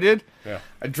 You know what I did? Yeah.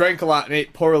 I drank a lot and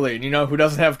ate poorly. And you know who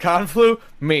doesn't have con flu?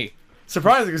 Me.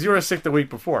 Surprising because you were sick the week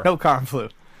before. No con flu.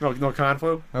 No con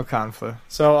flu? No con flu.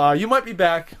 So you might be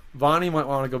back. Vonnie might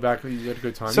want to go back. You had a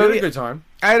good time. So you had a good time.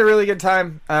 I had a really good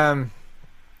time.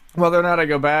 Whether or not I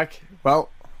go back,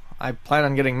 well, I plan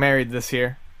on getting married this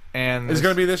year. And Is it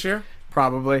going to be this year?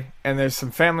 Probably. And there's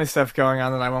some family stuff going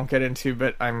on that I won't get into,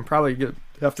 but I'm probably going to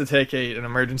have to take an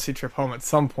emergency trip home at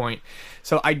some point.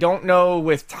 So I don't know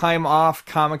with time off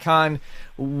Comic-Con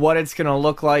what it's going to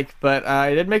look like, but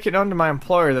I did make it known to my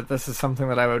employer that this is something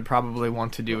that I would probably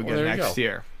want to do again next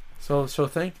year. So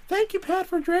thank you, Pat,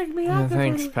 for dragging me out.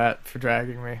 Thanks, Pat, for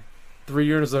dragging me. 3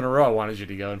 years in a row I wanted you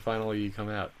to go, and finally you come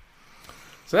out.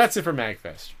 So that's it for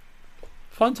MagFest.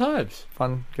 Fun times.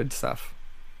 Fun, good stuff.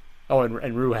 Oh,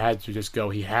 and Rue had to just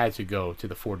go. He had to go to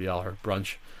the $40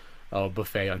 brunch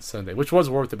buffet on Sunday, which was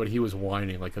worth it, but he was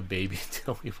whining like a baby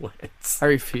until he went. I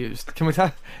refused. Can we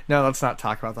talk? No, let's not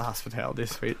talk about the hospitality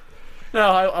suite. No,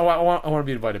 I want to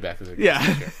be invited back. Yeah.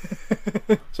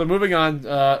 So moving on,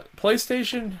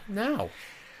 PlayStation Now.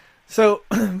 So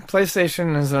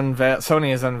PlayStation has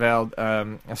Sony has unveiled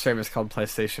a service called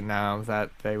PlayStation Now that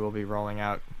they will be rolling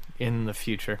out in the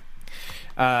future.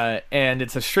 And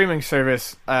it's a streaming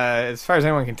service, as far as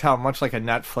anyone can tell, much like a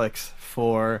Netflix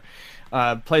for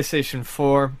PlayStation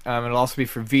 4. It'll also be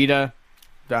for Vita,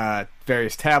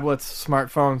 various tablets,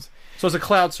 smartphones. So it's a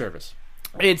cloud service.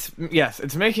 It's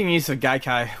making use of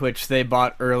Gaikai, which they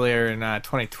bought earlier in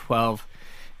 2012,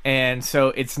 and so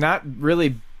it's not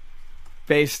really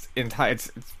based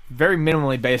it's very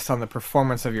minimally based on the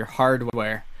performance of your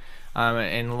hardware,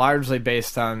 and largely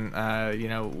based on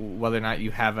whether or not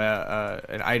you have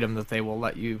an item that they will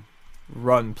let you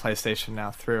run PlayStation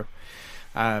Now through.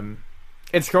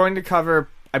 It's going to cover,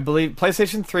 I believe,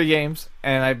 PlayStation 3 games,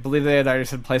 and I believe they had already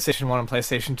said PlayStation 1 and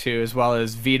PlayStation 2, as well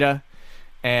as Vita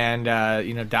and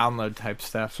download type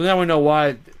stuff. So now we know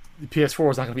why the PS4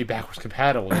 was not going to be backwards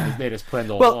compatible. They made us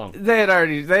planned all along. They had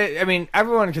already.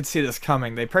 Everyone could see this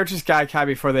coming. They purchased Gaikai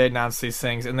before they announced these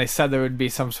things, and they said there would be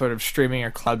some sort of streaming or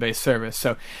cloud-based service.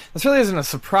 So this really isn't a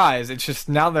surprise. It's just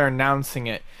now they're announcing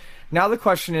it. Now the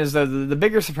question is, the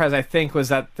bigger surprise, I think, was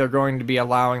that they're going to be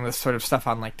allowing this sort of stuff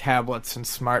on like tablets and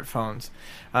smartphones.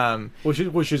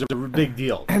 Which is a big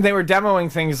deal. And they were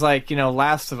demoing things like,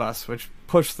 Last of Us, which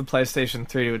pushed the PlayStation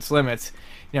 3 to its limits,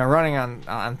 running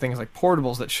on things like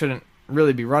portables that shouldn't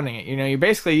really be running it. You're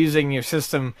basically using your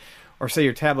system or, say,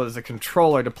 your tablet as a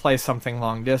controller to play something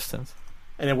long distance.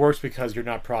 And it works because you're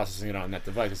not processing it on that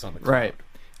device. It's on the cloud.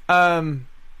 Right.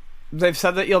 They've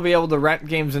said that you'll be able to rent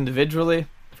games individually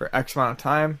for X amount of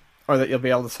time, or that you'll be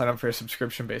able to sign up for a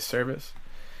subscription-based service.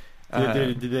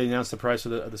 Did they announce the price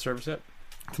of the service yet?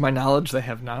 To my knowledge, they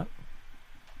have not.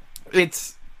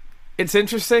 It's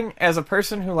interesting as a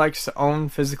person who likes to own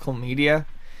physical media,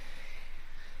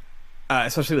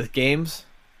 especially with games.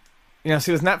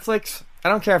 See, with Netflix, I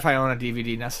don't care if I own a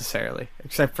DVD necessarily,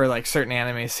 except for like certain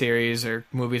anime series or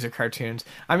movies or cartoons.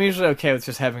 I'm usually okay with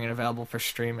just having it available for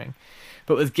streaming.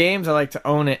 But with games, I like to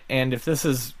own it, and if this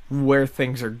is where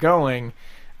things are going,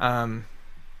 I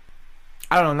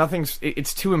don't know,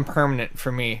 it's too impermanent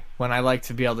for me when I like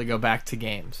to be able to go back to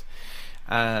games.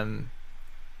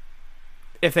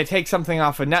 If they take something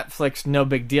off of Netflix, no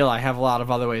big deal. I have a lot of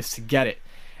other ways to get it.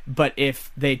 But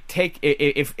if they take,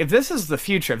 if this is the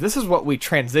future, if this is what we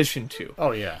transition to,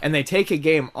 oh yeah, and they take a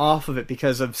game off of it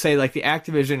because of, say, like the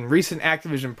recent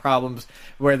Activision problems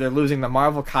where they're losing the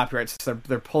Marvel copyrights, so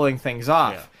they're pulling things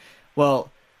off. Yeah. Well,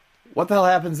 what the hell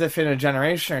happens if in a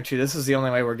generation or two this is the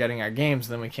only way we're getting our games,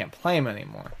 and then we can't play them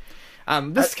anymore?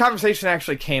 This conversation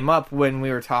actually came up when we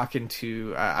were talking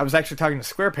to. I was actually talking to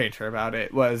Square Painter about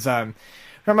it. Was talking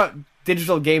about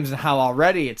digital games and how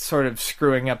already it's sort of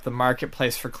screwing up the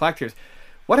marketplace for collectors.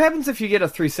 What happens if you get a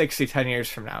 360 10 years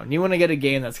from now and you want to get a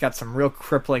game that's got some real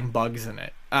crippling bugs in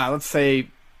it? Let's say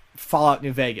Fallout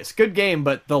New Vegas. Good game,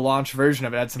 but the launch version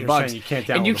of it had some bugs. You can't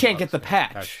and you can't get the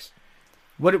patch.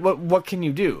 What can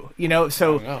you do?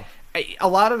 So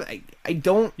I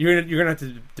don't. You're gonna have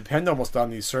to depend almost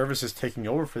on these services taking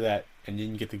over for that, and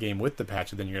then you get the game with the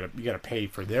patch, and then you gotta pay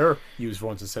for their used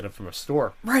ones instead of from a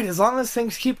store. Right. As long as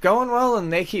things keep going well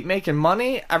and they keep making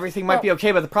money, everything might be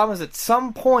okay. But the problem is, at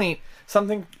some point,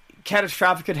 something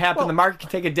catastrophic could happen. The market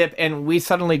could take a dip, and we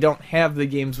suddenly don't have the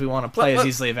games we want to play as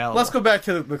easily available. Let's go back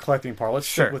to the collecting part. Let's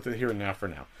stick with it here and now for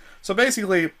now. So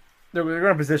basically, they're going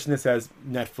to position this as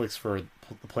Netflix for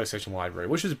the PlayStation library,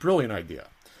 which is a brilliant idea.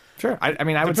 Sure. I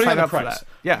would sign up for that.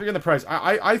 Yeah. Depending on the price.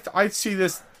 I see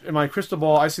this, in my crystal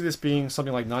ball, I see this being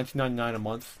something like $19.99 a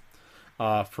month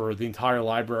for the entire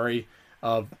library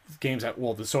of games that, the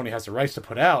Sony has the rights to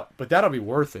put out, but that'll be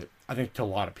worth it, I think, to a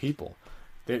lot of people.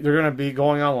 They're going to be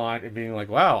going online and being like,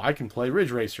 wow, I can play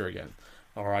Ridge Racer again,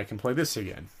 or I can play this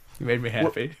again. You made me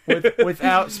happy.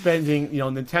 Without spending,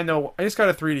 Nintendo. I just got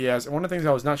a 3DS, and one of the things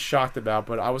I was not shocked about,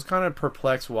 but I was kind of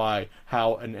perplexed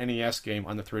how an NES game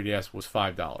on the 3DS was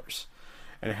 $5,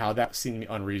 and how that seemed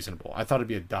unreasonable. I thought it'd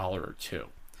be $1 or $2,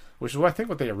 which is what I think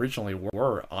what they originally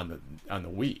were on the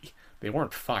Wii. They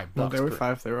weren't $5. No, they were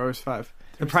 $5. They were always $5.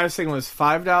 The pricing was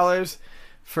 $5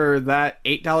 for that,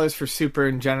 $8 for Super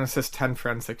and Genesis, $10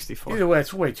 for N64. Either way,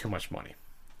 it's way too much money.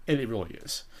 It really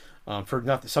is. For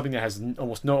something that has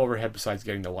almost no overhead besides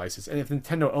getting the license. And if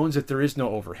Nintendo owns it, there is no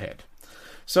overhead.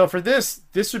 So for this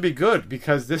would be good,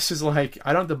 because this is like,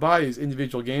 I don't have to buy these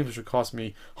individual games, which would cost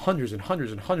me hundreds and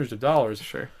hundreds and hundreds of dollars.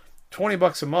 Sure.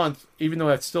 $20 a month, even though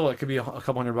it could be a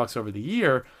couple $100 over the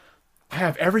year. I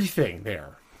have everything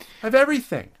there. I have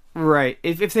everything. Right.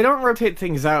 If they don't rotate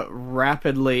things out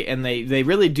rapidly, and they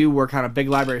really do work on a big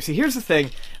library. See, here's the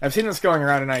thing. I've seen this going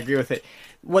around, and I agree with it.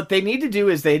 What they need to do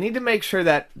is they need to make sure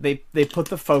that they put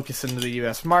the focus into the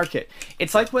U.S. market.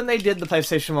 It's like when they did the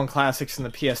PlayStation 1 Classics and the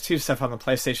PS2 stuff on the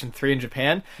PlayStation 3 in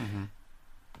Japan.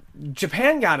 Mm-hmm.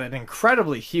 Japan got an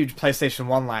incredibly huge PlayStation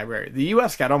 1 library. The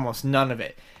U.S. got almost none of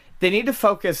it. They need to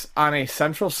focus on a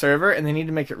central server, and they need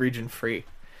to make it region-free.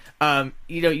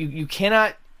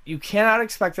 You you cannot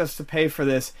expect us to pay for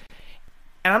this.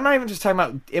 And I'm not even just talking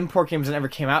about import games that never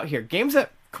came out here. Games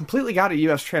that completely got a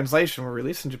U.S. translation were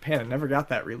released in Japan and never got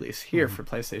that release here for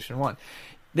PlayStation 1.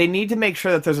 They need to make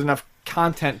sure that there's enough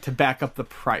content to back up the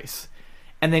price.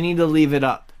 And they need to leave it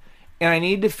up. And I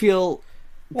need to feel...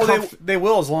 Well, they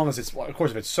will, as long as it's... Of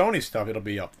course, if it's Sony stuff, it'll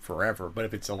be up forever. But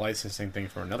if it's a licensing thing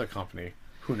for another company,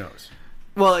 who knows?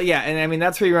 Well, yeah, and I mean,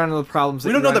 that's where you run into the problems.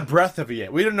 We don't know the breadth of it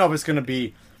yet. We don't know if it's going to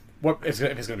be... if it's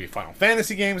going to be Final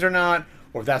Fantasy games or not,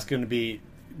 or if that's going to be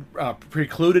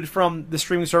precluded from the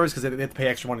streaming service because they have to pay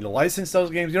extra money to license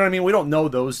those games. You know what I mean? We don't know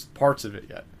those parts of it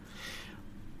yet.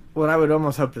 What I would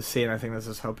almost hope to see, and I think this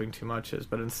is hoping too much, is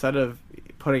but instead of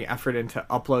putting effort into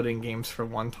uploading games for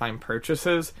one-time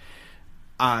purchases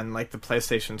on like the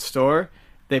PlayStation Store,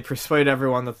 they persuade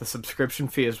everyone that the subscription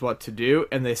fee is what to do,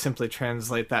 and they simply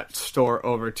translate that store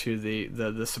over to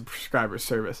the subscriber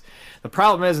service. The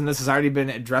problem is, and this has already been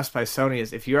addressed by Sony,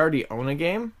 is if you already own a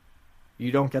game,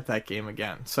 you don't get that game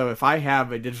again. So if I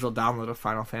have a digital download of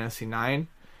Final Fantasy IX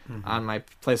on my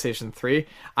PlayStation 3,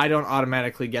 I don't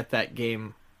automatically get that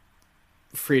game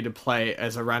free to play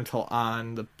as a rental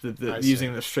on the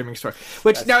using the streaming store.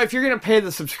 Which now, if you're going to pay the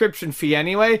subscription fee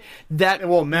anyway, that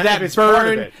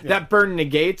burn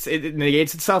negates it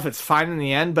negates itself. It's fine in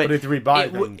the end, but if you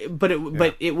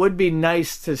rebuy it would be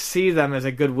nice to see them as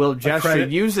a goodwill gesture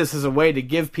use this as a way to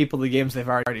give people the games they've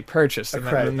already purchased, and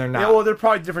then they're not. Yeah, well, they're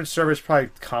probably different servers,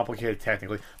 probably complicated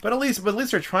technically, but at least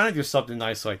they're trying to do something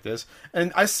nice like this,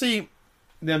 and I see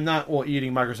them not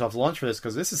eating Microsoft's lunch for this,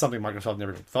 because this is something Microsoft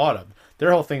never even thought of.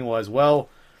 Their whole thing was, well,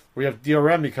 we have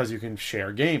DRM because you can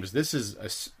share games. This is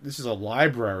a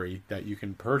library that you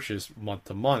can purchase month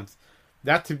to month.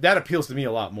 That appeals to me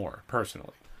a lot more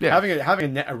personally. Yeah.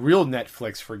 Having a real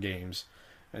Netflix for games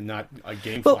and not a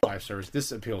GameFly service, this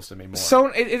appeals to me more. So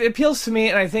it appeals to me,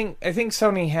 and I think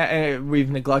Sony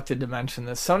we've neglected to mention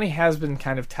this. Sony has been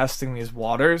kind of testing these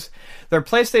waters. Their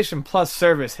PlayStation Plus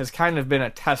service has kind of been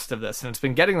a test of this, and it's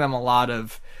been getting them a lot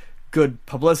of good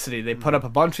publicity. They put up a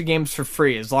bunch of games for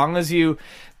free. As long as you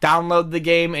download the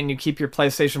game and you keep your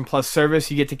PlayStation Plus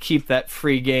service, you get to keep that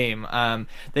free game.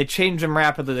 They change them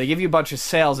rapidly. They give you a bunch of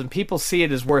sales, and people see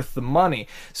it as worth the money.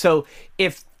 So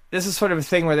if this is sort of a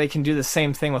thing where they can do the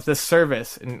same thing with this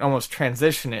service and almost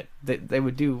transition it, they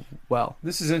would do well.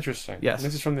 This is interesting. Yes.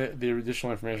 This is from the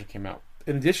additional information that came out.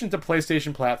 In addition to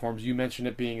PlayStation platforms, you mentioned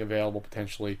it being available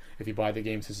potentially if you buy the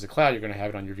game since it's a cloud, you're going to have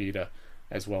it on your Vita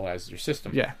as well as your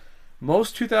system. Yeah.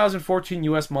 Most 2014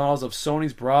 U.S. models of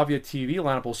Sony's Bravia TV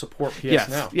lineup will support PS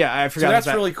Now. Yeah, I forgot. So that's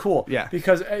really cool. Yeah.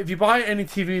 Because if you buy any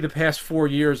TV the past 4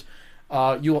 years,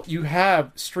 you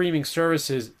have streaming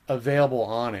services available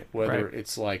on it, whether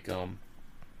it's like a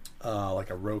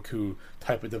Roku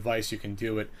type of device, you can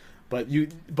do it. But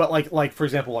like for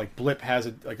example, like Blip has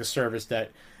a service that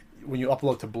when you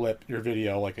upload to Blip your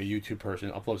video, like a YouTube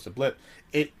person uploads to Blip,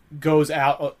 it goes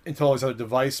out into all these other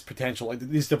device potential, like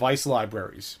these device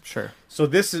libraries. Sure. So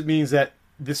this means that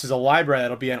this is a library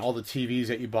that'll be on all the TVs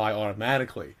that you buy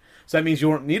automatically. So that means you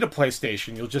won't need a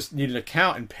PlayStation. You'll just need an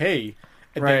account and pay.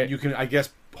 And then you can, I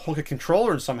guess, hook a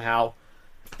controller and somehow,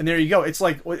 and there you go. It's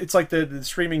like the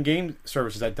streaming game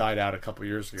services that died out a couple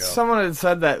years ago. Someone had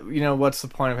said that, what's the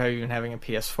point of even having a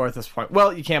PS4 at this point?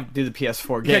 Well, you can't do the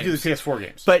PS4 games. You can't do the PS4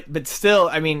 games. But still,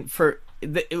 I mean,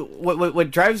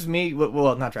 what drives me,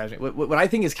 well, not drives me. What I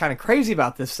think is kind of crazy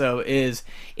about this though is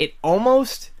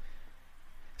Sony's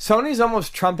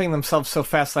almost trumping themselves so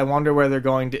fast. I wonder where they're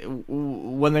going to,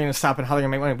 when they're going to stop and how they're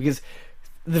going to make money, because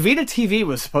the Vita TV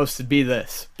was supposed to be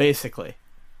this, basically.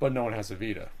 But no one has a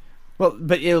Vita. Well,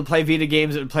 but it would play Vita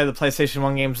games, it would play the PlayStation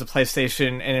 1 games, the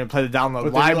PlayStation, and it would play the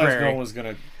download library. No one was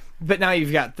gonna... But now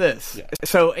you've got this. Yeah.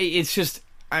 So it's just,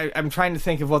 I'm trying to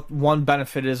think of what one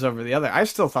benefit is over the other. I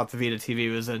still thought the Vita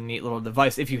TV was a neat little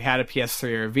device if you had a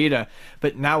PS3 or a Vita.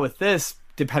 But now with this,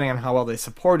 depending on how well they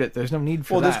support it, there's no need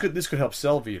for that. Well, this could help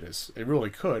sell Vitas. It really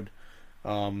could.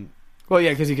 Well, yeah,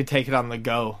 because you could take it on the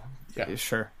go. Yeah.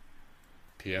 Sure.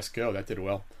 PS Go, that did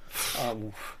well.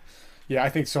 Yeah, I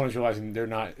think Sony's realizing they're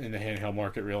not in the handheld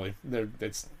market really.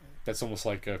 That's almost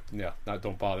like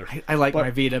don't bother. I like my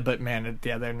Vita, but man,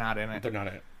 they're not in it. They're not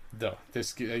in it. No,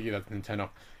 Nintendo.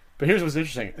 But here's what's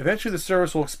interesting. Eventually, the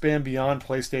service will expand beyond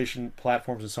PlayStation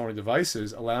platforms and Sony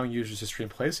devices, allowing users to stream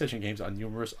PlayStation games on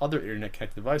numerous other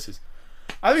internet-connected devices.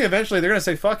 I think eventually they're going to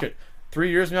say, "Fuck it." 4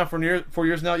 years now,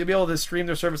 you'll be able to stream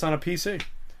their service on a PC.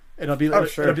 It'll be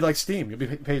like Steam. You'll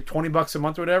be pay $20 a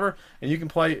month or whatever, and you can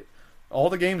play all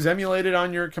the games emulated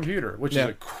on your computer, which is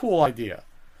a cool idea.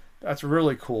 That's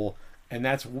really cool, and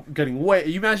that's getting way.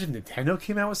 You imagine Nintendo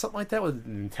came out with something like that with the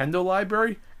Nintendo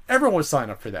library? Everyone would sign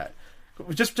up for that.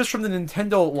 just from the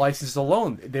Nintendo license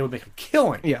alone, they would make a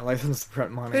killing. Yeah, license to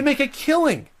print money. They make a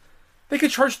killing. They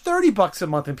could charge $30 a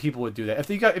month, and people would do that. If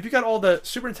you got all the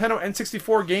Super Nintendo,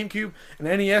 N64, GameCube, and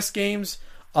NES games,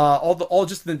 all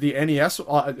just the NES,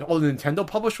 all the Nintendo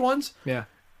published ones. Yeah.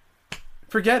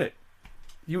 Forget it.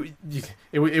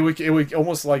 It would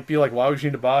almost like be like, why would you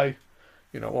need to buy,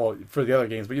 well, for the other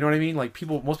games? But you know what I mean? Like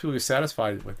most people get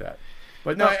satisfied with that.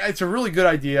 But no, it's a really good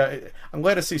idea. I'm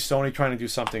glad to see Sony trying to do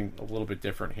something a little bit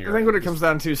different here. I think what it comes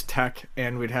down to is tech,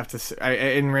 and we'd have to see,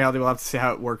 in reality, we'll have to see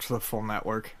how it works with a full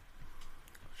network.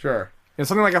 Sure.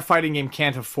 Something like a fighting game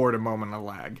can't afford a moment of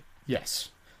lag. Yes.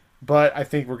 But I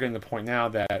think we're getting to the point now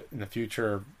that in the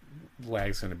future,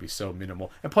 lag's going to be so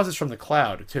minimal. And plus, it's from the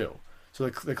cloud, too. So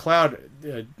the cloud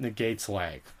negates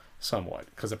lag somewhat,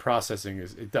 because the processing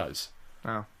it does.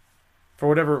 Oh. For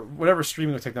whatever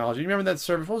streaming technology. You remember that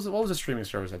service? What was the streaming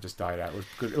service that just died out? It was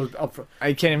good. It was up for,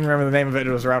 I can't even remember the name of it.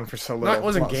 It was around for so long. It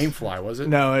wasn't GameFly, was it?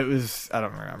 No, it was. I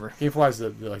don't remember. GameFly's the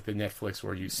Netflix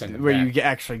where you send it where back. you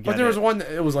actually get. But there was one.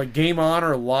 It was like Game On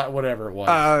or whatever it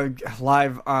was.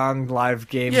 Live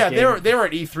game. Yeah, game. they were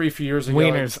at E3 a few years ago.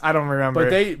 Wieners. I don't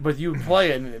remember. But you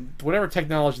play it, and whatever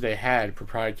technology they had,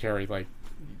 proprietary, like.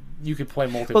 You could play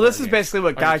multiplayer. Well, this is basically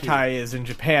what on Gaikai is in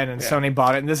Japan, and Sony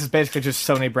bought it. And this is basically just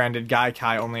Sony branded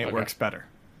Gaikai, only it works better.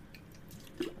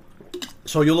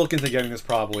 So you'll look into getting this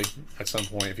probably at some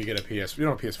point if you get a PS. You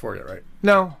don't have a PS4 yet, right?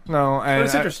 No. But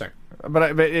it's interesting.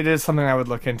 But it is something I would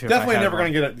look into. Definitely never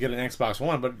going to get an Xbox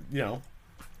One, but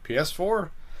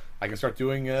PS4. I can start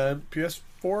doing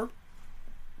PS4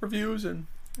 reviews and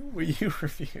Wii U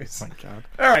reviews. Oh my God!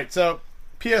 All right, so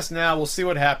PS Now. We'll see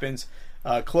what happens.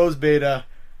 Closed beta.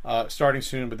 Starting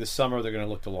soon, but this summer they're going to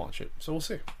look to launch it. So we'll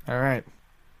see. All right.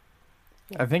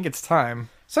 I think it's time.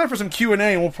 It's time for some Q&A,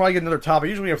 and we'll probably get another topic.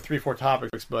 Usually we have 3-4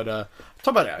 topics, but I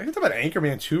can talk about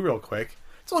Anchorman 2 real quick.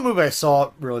 It's the only movie I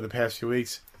saw really the past few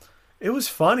weeks. It was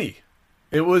funny.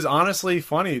 It was honestly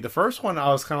funny. The first one,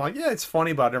 I was kind of like, yeah, it's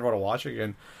funny, but I never want to watch it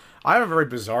again. I have a very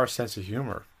bizarre sense of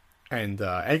humor. And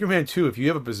Anchorman 2, if you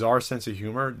have a bizarre sense of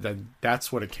humor, then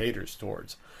that's what it caters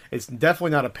towards. It's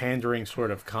definitely not a pandering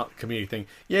sort of comedic thing.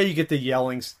 Yeah, you get the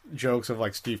yelling jokes of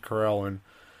like Steve Carell and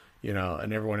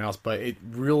and everyone else, but it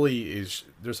really is.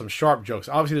 There's some sharp jokes.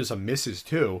 Obviously, there's some misses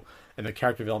too, and the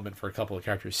character development for a couple of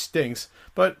characters stinks.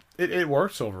 But it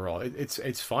works overall.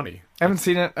 It's funny. I haven't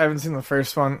seen it. I haven't seen the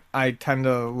first one. I tend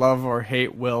to love or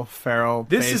hate Will Ferrell.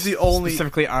 This is the only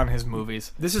specifically on his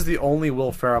movies. This is the only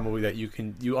Will Ferrell movie that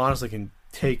you honestly can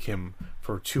take him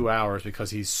for 2 hours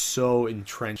because he's so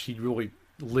entrenched. He really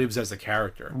lives as a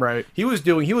character. Right. He was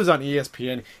on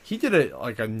ESPN. He did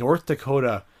a North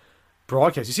Dakota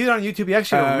broadcast. You see that on YouTube? He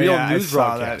actually had a real news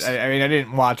broadcast. I mean, I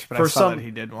didn't watch, but I saw that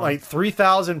he did one. Like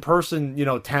 3,000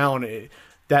 person, town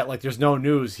that like there's no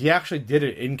news. He actually did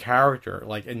it in character,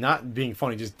 like, and not being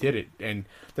funny, just did it. And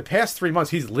the past 3 months,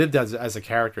 he's lived as a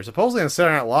character. Supposedly on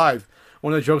Saturday Night Live,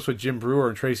 one of the jokes with Jim Brewer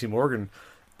and Tracy Morgan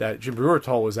that Jim Brewer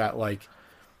told was that like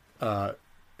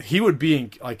he would be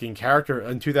in character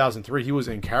in 2003. He was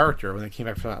in character when they came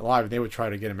back from that live, and they would try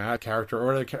to get him out of character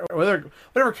or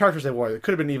whatever characters they were. It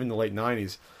could have been even the late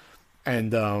 90s,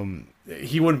 and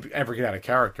he wouldn't ever get out of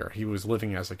character. He was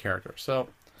living as a character. So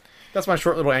that's my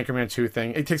short little Anchorman 2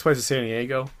 thing. It takes place in San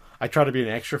Diego. I tried to be an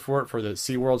extra for the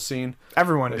SeaWorld scene.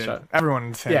 Everyone did. Everyone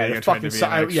in San Diego tried to be an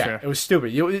extra. Yeah, it was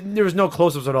stupid. There was no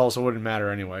close-ups at all, so it wouldn't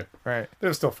matter anyway. Right. It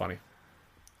was still funny.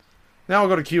 Now we'll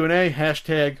go to Q&A.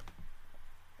 Hashtag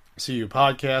CU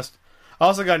Podcast. I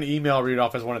also got an email read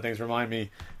off as one of the things. Remind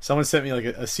me, someone sent me like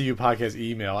a CU Podcast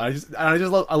email. I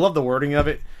love the wording of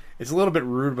it. It's a little bit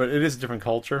rude, but it is a different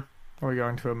culture. Are we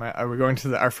going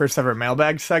to our first ever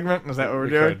mailbag segment? Is that what we're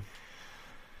doing?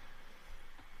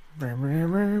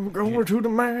 We're going to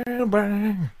the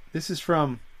mailbag. This is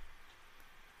from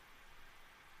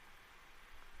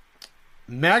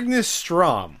Magnus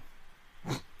Strom.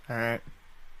 All right.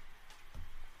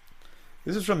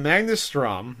 This is from Magnus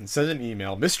Strom. It says an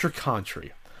email. Mr.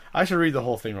 Contry. I should read the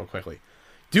whole thing real quickly.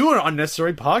 Do an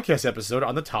unnecessary podcast episode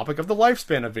on the topic of the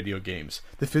lifespan of video games.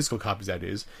 The physical copies, that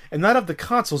is. And not of the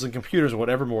consoles and computers or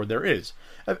whatever more there is.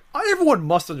 Everyone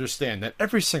must understand that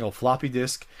every single floppy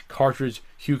disk, cartridge,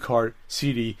 HuCard,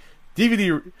 CD,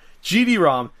 DVD,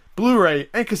 GD-ROM, Blu-ray,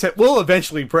 and cassette will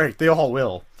eventually break. They all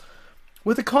will.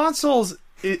 With the consoles,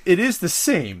 it is the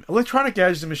same. Electronic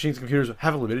gadgets and machines and computers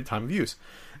have a limited time of use.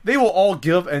 They will all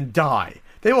give and die.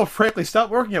 They will frankly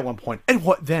stop working at one point. And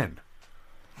what then?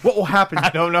 What will happen? I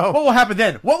don't know. What will happen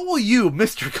then? What will you,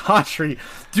 Mr. Contry,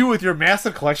 do with your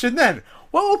massive collection then?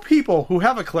 What will people who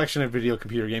have a collection of video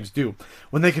computer games do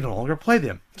when they can no longer play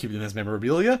them? Keep them as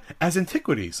memorabilia, as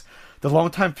antiquities. The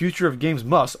long-time future of games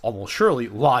must, almost surely,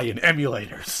 lie in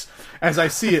emulators. As I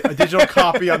see it, a digital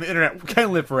copy on the internet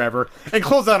can live forever, and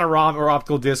close down a ROM or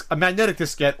optical disc, a magnetic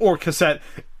diskette or cassette.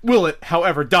 Will it,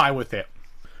 however, die with it?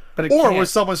 But it Or can't. will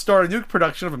someone start a new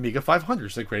production of Amiga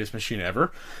 500s, the greatest machine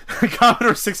ever,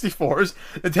 Commodore 64s,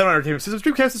 Nintendo Entertainment Systems,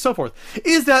 Dreamcast, and so forth?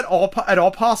 Is that at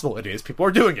all possible? It is. People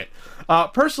are doing it.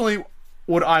 Personally,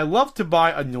 would I love to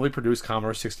buy a newly produced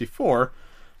Commodore 64,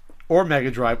 or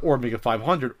Mega Drive, or Amiga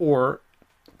 500, or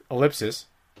Ellipsis,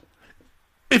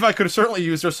 if I could certainly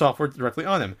use their software directly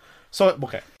on them? So,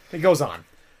 okay, it goes on.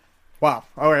 Wow.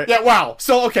 All right. Yeah, wow.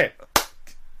 So, okay.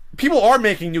 People are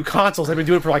making new consoles. They've been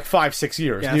doing it for like 5-6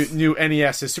 years. Yes. New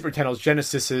NESs, Super Nintendos,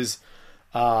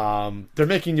 Genesises. They're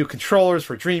making new controllers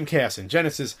for Dreamcast and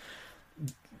Genesis.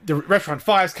 The Retron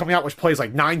 5 is coming out, which plays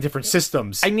like 9 different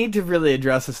systems. I need to really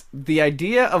address this. The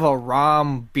idea of a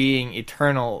ROM being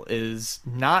eternal is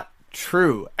not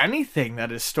true. Anything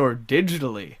that is stored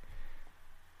digitally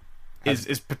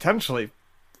is potentially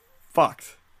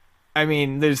fucked. I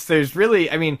mean, there's really,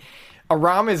 I mean, a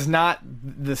ROM is not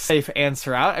the safe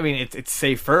answer out. I mean, it's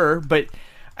safer, but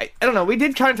I don't know. We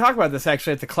did kind of talk about this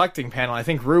actually at the collecting panel. I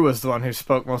think Rue was the one who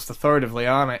spoke most authoritatively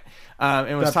on it.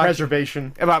 And was talking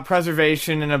preservation. about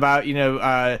preservation and about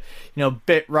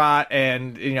bit rot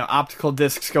and optical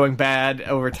discs going bad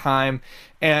over time.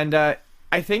 And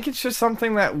I think it's just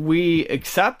something that we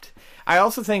accept. I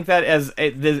also think that as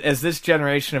this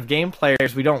generation of game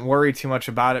players, we don't worry too much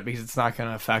about it because it's not going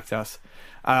to affect us.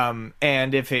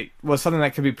 And if it was something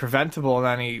that could be preventable in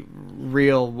any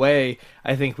real way,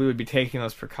 I think we would be taking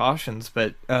those precautions.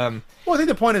 But Well, I think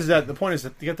the point is that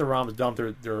to get the ROMs dumped,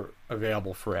 they're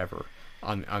available forever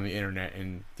on the internet,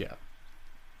 and yeah.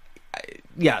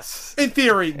 yes, In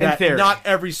theory, theory. not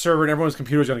every server and everyone's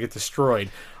computer is going to get destroyed.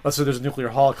 Let's say there's a nuclear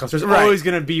holocaust. There's Right. always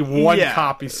going to be one Yeah.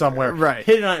 copy somewhere, Right.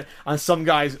 hidden on some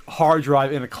guy's hard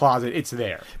drive in a closet. It's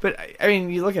there. but I mean,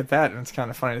 you look at that and it's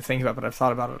kind of funny to think about. But I've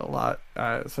thought about it a lot,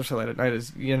 especially late at night.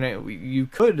 Is you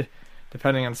could,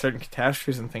 depending on certain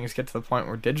catastrophes and things, get to the point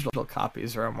where digital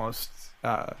copies are almost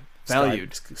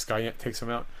valued. Skynet takes them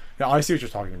out. Yeah, I see what you're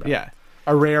talking about. Yeah.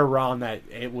 A rare ROM that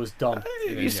it was dumped.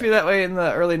 It used to be that way in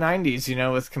the early 90s,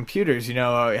 with computers,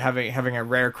 having a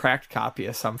rare cracked copy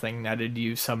of something netted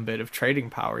you some bit of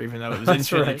trading power, even though it was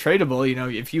instantly right.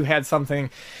 tradable. If you had something,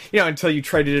 until you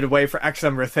traded it away for X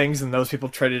number of things and those people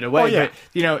traded it away. Oh, yeah.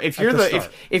 But, if At you're the start.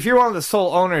 if you're one of the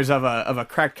sole owners of a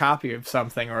cracked copy of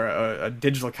something or a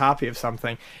digital copy of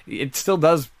something, it still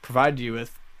does provide you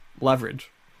with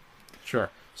leverage. Sure.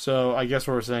 So I guess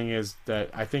what we're saying is that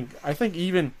I think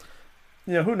even,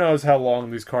 who knows how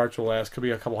long these cards will last. Could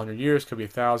be a couple hundred years, could be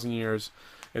 1,000 years,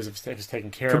 if it's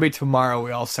taken care Could of. be tomorrow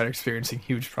we all start experiencing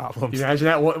huge problems. You imagine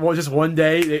that? Well, just one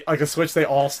day, like a switch, they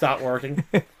all stop working.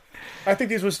 I think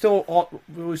these would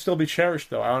still be cherished,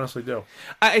 though. I honestly do.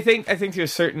 I think to a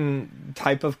certain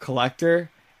type of collector,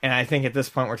 and I think at this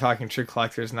point we're talking true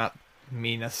collectors, not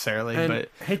me necessarily. And but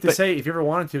I hate to say, if you ever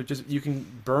wanted to, you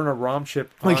can burn a ROM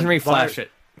chip. we can reflash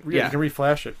it. Yeah, you can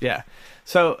reflash it. Yeah.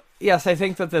 So yes, I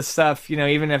think that this stuff,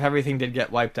 even if everything did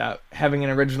get wiped out, having an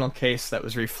original case that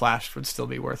was reflashed would still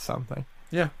be worth something.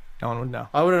 Yeah. No one would know.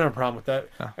 I wouldn't have a problem with that.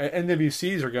 No.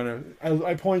 NWCs are gonna.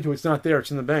 I point to it's not there; it's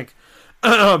in the bank.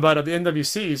 But the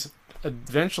NWCs,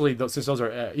 eventually, since those are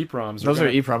EEPROMs, Those are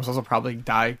EEPROMs. Those will probably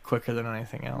die quicker than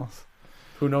anything else.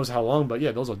 Who knows how long? But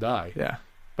yeah, those will die. Yeah.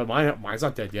 But mine's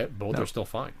not dead yet. Both No. are still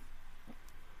fine.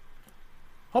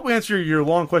 Hope we answer your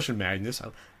long question, Magnus.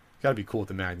 Gotta be cool with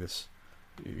the Magnus.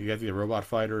 You got to be a robot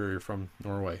fighter, or you're from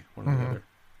Norway, one or the other.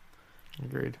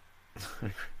 Agreed. All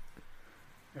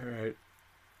right.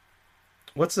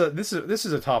 This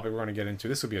is a topic we're going to get into.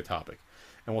 This will be a topic,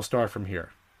 and we'll start from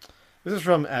here. This is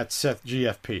from at Seth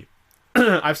GFP.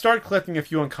 I've started collecting a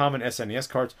few uncommon SNES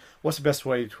cards. What's the best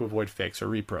way to avoid fakes or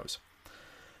repros?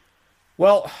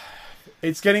 Well,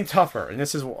 it's getting tougher, and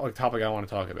this is a topic I want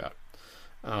to talk about.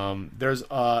 We're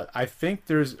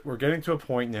getting to a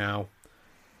point now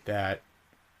that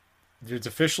there's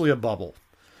officially a bubble.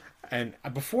 And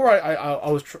before I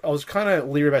was kind of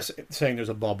leery about saying there's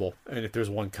a bubble and if there's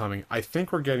one coming. I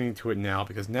think we're getting to it now,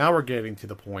 because now we're getting to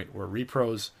the point where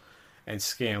repros and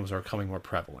scams are becoming more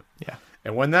prevalent. Yeah.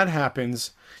 And when that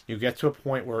happens, you get to a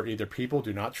point where either people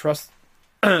do not trust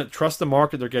the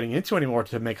market they're getting into anymore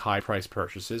to make high price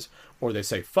purchases, or they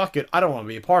say, fuck it, I don't want to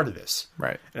be a part of this.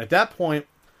 Right. And at that point,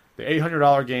 the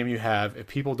 $800 game you have, if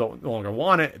people no longer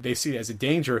want it, they see it as a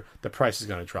danger, the price is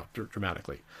going to drop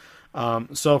dramatically.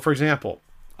 So, for example,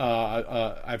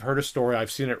 I've heard a story,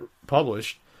 I've seen it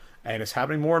published, and it's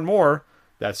happening more and more,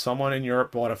 that someone in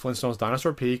Europe bought a Flintstones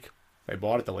Dinosaur Peak. They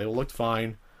bought it. The label looked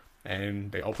fine.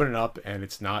 And they open it up, and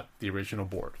it's not the original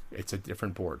board. It's a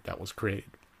different board that was created.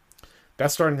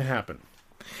 That's starting to happen.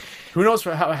 Who knows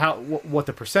what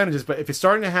the percentage is, but if it's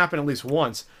starting to happen at least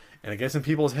once, and it gets in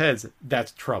people's heads,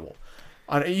 that's trouble.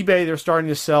 On eBay, they're starting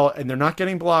to sell, and they're not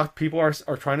getting blocked. People are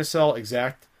trying to sell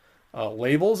exact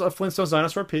labels of Flintstones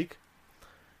Dinosaur Peak.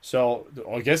 So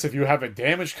I guess if you have a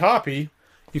damaged copy,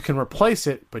 you can replace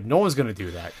it, but no one's going to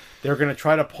do that. They're going to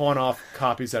try to pawn off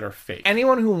copies that are fake.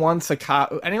 Anyone who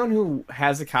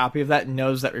has a copy of that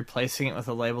knows that replacing it with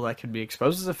a label that could be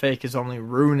exposed as a fake is only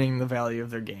ruining the value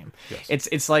of their game. Yes.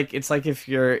 It's like if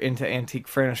you're into antique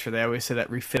furniture, they always say that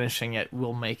refinishing it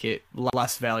will make it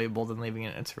less valuable than leaving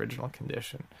it in its original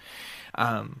condition.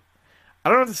 I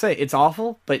don't know what to say. It's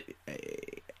awful, but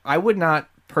I would not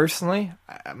personally,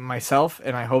 myself,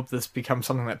 and I hope this becomes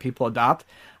something that people adopt,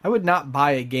 I would not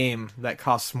buy a game that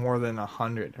costs more than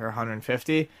 $100 or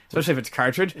 $150, especially if it's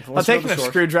cartridge, without taking a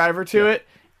screwdriver to it,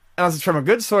 unless it's from a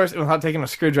good source, and without taking a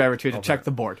screwdriver to it to check the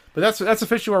board. But that's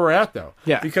officially where we're at, though.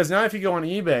 Yeah. Because now if you go on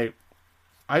eBay,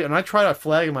 I try to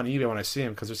flag them on eBay when I see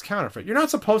them, because there's counterfeit. You're not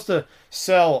supposed to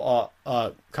sell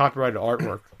copyrighted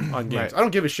artwork on games. Right. I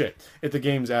don't give a shit if the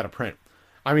game's out of print.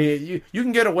 I mean, you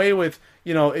can get away with,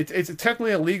 it's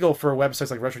technically illegal for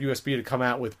websites like Retro USB to come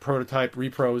out with prototype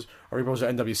repros or repros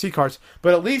of NWC cards,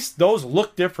 but at least those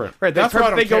look different. Right, that's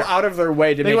why they go out of their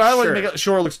way to make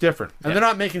sure it looks different. And they're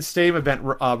not making Stave Event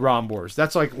ROM boards.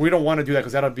 That's like, we don't want to do that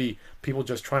because that'll be people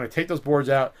just trying to take those boards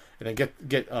out and then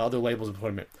get other labels and put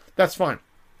them in. That's fine.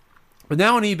 But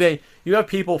now on eBay, you have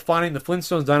people finding the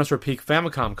Flintstones Dinosaur Peak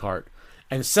Famicom cart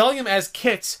and selling them as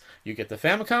kits. You get the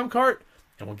Famicom cart,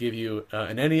 and we'll give you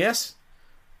an NES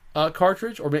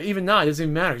cartridge, or even not. It doesn't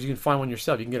even matter because you can find one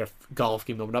yourself. You can get a golf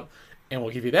game opened up, and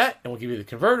we'll give you that, and we'll give you the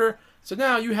converter. So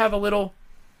now you have a little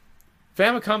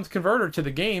Famicom converter to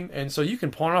the game, and so you can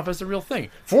pawn it off as the real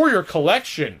thing for your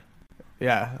collection.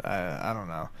 Yeah, I don't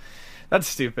know. That's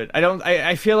stupid.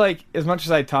 I feel like, as much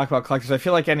as I talk about collectors, I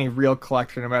feel like any real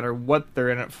collector, no matter what they're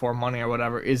in it for, money or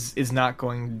whatever, is not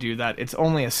going to do that. It's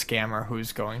only a scammer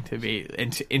who's going to be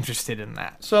interested in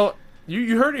that. So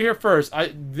you heard it here first. I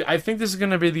think this is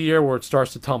going to be the year where it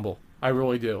starts to tumble. I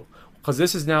really do, because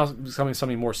this is now becoming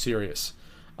something more serious.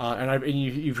 And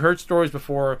you've heard stories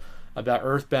before about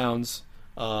Earthbounds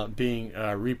being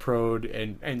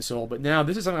reproed and sold, but now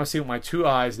this is something I've seen with my two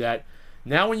eyes, that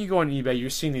now when you go on eBay,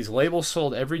 you're seeing these labels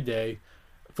sold every day,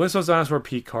 Flintstones Dinosaur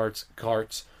Peak carts,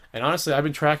 and honestly, I've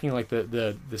been tracking like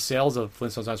the sales of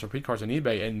Flintstones Dinosaur Peak carts on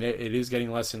eBay, and it is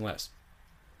getting less and less.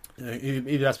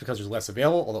 Either that's because there's less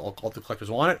available, all the collectors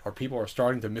want it, or people are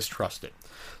starting to mistrust it.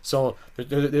 So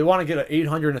they want to get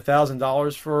 $800 and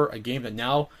 $1,000 for a game that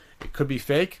now it could be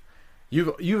fake.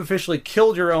 You've officially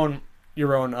killed your own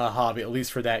hobby, at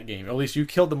least for that game. At least you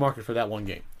killed the market for that one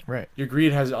game. Right. Your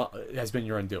greed has been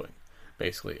your undoing,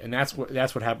 basically, and that's what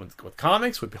happened with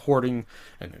comics, with hoarding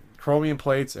and chromium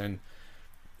plates, and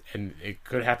it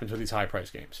could happen to these high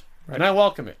price games. Right. And I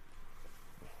welcome it.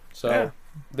 So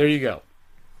There you go.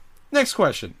 Next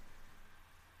question.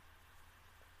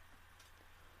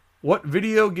 What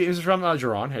video game, this is from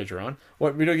Jaron. Hey, Jaron.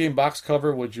 What video game box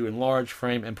cover would you enlarge,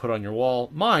 frame, and put on your wall?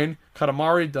 Mine,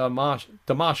 Katamari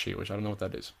Damacy, which I don't know what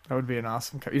that is. That would be an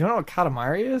awesome cover. You don't know what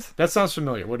Katamari is? That sounds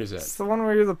familiar. What is that? It's the one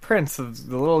where you're the prince, the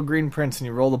little green prince, and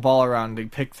you roll the ball around to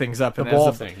pick things up. The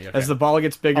ball thing. Okay. As the ball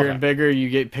gets bigger and bigger,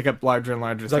 you pick up larger and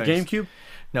larger things. Is that GameCube?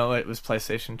 No, it was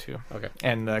PlayStation 2. Okay.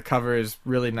 And the cover is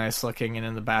really nice looking, and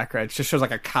in the background, it just shows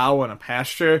like a cow in a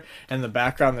pasture, and in the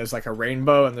background there's like a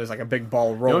rainbow, and there's like a big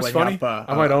ball rolling up.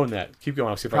 I might own that. Keep going.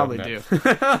 I'll see if probably I own do.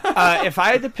 If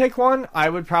I had to pick one, I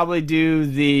would probably do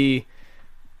the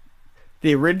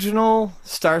original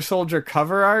Star Soldier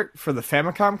cover art for the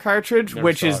Famicom cartridge,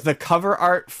 which is the cover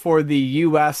art for the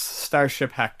U.S.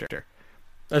 Starship Hector.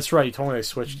 That's right. You told me they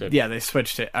switched it. Yeah, they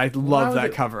switched it. I love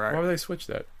that cover art. Why would they switch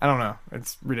that? I don't know.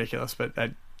 It's ridiculous, but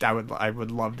I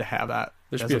would love to have that.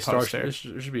 There should be there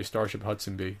should be a Starship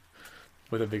Hudson B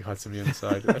with a big Hudson B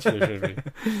inside. That's what there should be.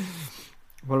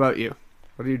 What about you?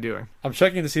 What are you doing? I'm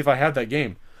checking to see if I have that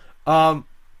game. Well,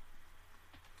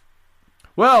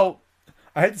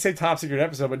 I had to say Top Secret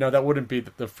Episode, but no, that wouldn't be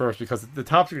the first, because the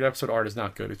Top Secret Episode art is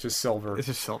not good. It's just silver. It's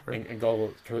just silver. And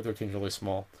Gold 13 is really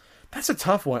small. That's a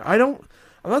tough one.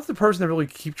 I'm not the person that really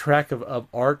keep track of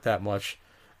art that much.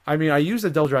 I mean, I use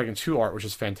the Double Dragon 2 art, which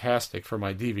is fantastic, for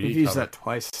my DVD We've cover. used that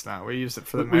twice now. We used it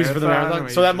for the marathon.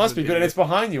 So that must be good, and it's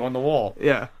behind you on the wall.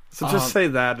 Yeah. So just say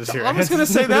that as your I'm just going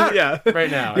to say that yeah.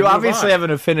 right now. You obviously have an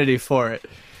affinity for it.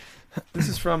 This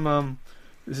is from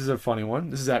This is a funny one.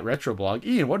 This is at Retroblog.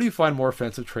 Ian, what do you find more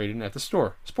offensive trading at the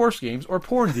store? Sports games or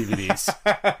porn DVDs?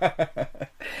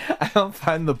 I don't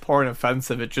find the porn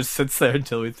offensive. It just sits there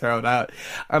until we throw it out.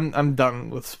 I'm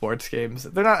done with sports games.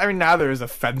 They're not. I mean, neither is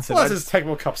offensive. Well, this is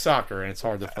Tecmo Cup Soccer, and it's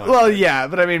hard to find. Well, yeah,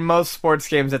 but I mean, most sports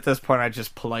games at this point, I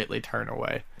just politely turn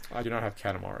away. I do not have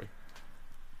Katamari.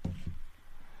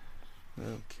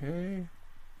 Okay.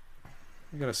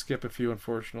 I gotta skip a few,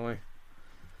 unfortunately.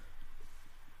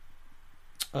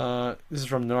 This is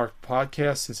from Narc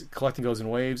Podcast. Since collecting goes in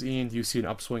waves, Ian, do you see an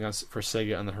upswing for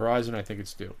Sega on the horizon? I think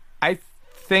it's due. I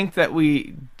think that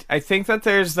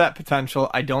there's that potential.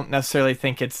 I don't necessarily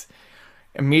think it's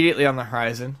immediately on the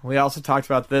horizon. We also talked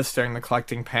about this during the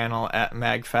collecting panel at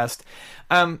MagFest.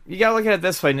 You gotta look at it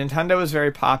this way. Nintendo was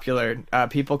very popular.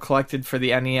 People collected for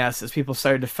the NES. As people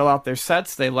started to fill out their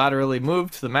sets, they laterally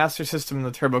moved to the Master System and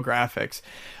the TurboGrafx.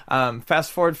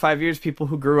 Fast forward 5 years, people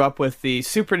who grew up with the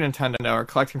Super Nintendo are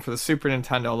collecting for the Super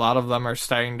Nintendo. A lot of them are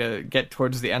starting to get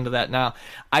towards the end of that now.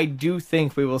 I do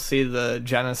think we will see the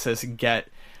Genesis get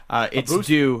its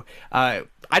due. I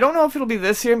don't know if it'll be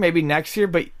this year, maybe next year,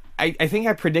 but I think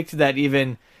I predicted that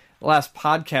even last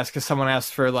podcast because someone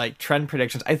asked for like trend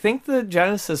predictions. I think the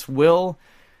Genesis will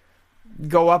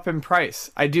go up in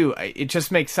price. I do. It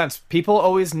just makes sense. People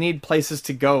always need places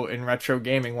to go in retro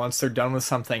gaming once they're done with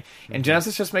something. And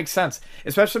Genesis just makes sense.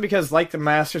 Especially because like the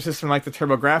Master System, like the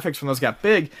TurboGrafx, when those got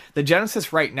big, the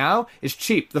Genesis right now is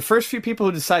cheap. The first few people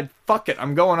who decide, fuck it,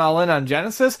 I'm going all in on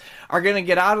Genesis, are going to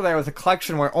get out of there with a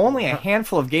collection where only a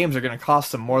handful of games are going to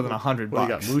cost them more than $100. Well, you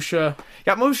got Musha.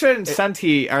 Yeah, Musha and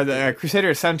Senti are the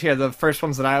Crusader Senti are the first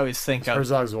ones that I always think of.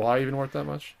 Herzog's Why even worth that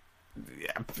much?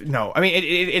 No, I mean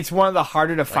it's one of the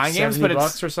harder to find games, but it's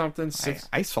 $70 or something.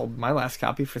 I sold my last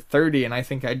copy for $30, and I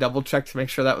think I double checked to make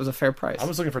sure that was a fair price. I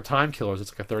was looking for Time Killers.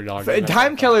 It's like a $30 game.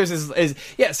 Time Killers is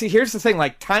yeah. See, here's the thing: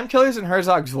 like Time Killers and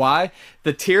Herzog's Why,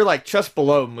 the tier like just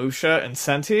below Musha and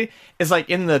Senti is like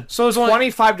in the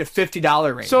 $25 to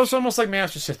 $50 range. So it's almost like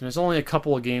Master System. There's only a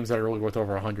couple of games that are really worth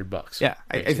over $100. Yeah,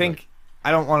 I think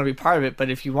I don't want to be part of it, but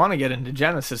if you want to get into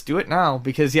Genesis, do it now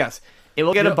because yes. It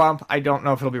will get a bump. I don't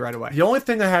know if it'll be right away. The only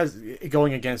thing that has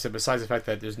going against it, besides the fact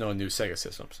that there's no new Sega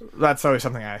systems, that's always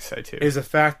something I say too, is the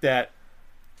fact that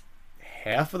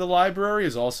half of the library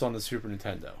is also on the Super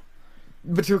Nintendo.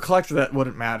 But to a collector, that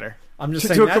wouldn't matter. I'm just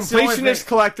saying, to a completionist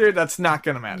collector, that's not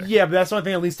going to matter. Yeah, but that's the only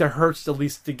thing. At least it hurts. At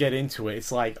least to get into it,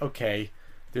 it's like okay,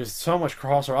 there's so much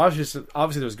crossover.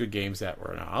 Obviously, there's good games that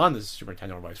were not on the Super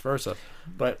Nintendo or vice versa.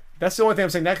 But that's the only thing I'm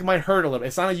saying. That might hurt a little bit.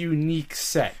 It's not a unique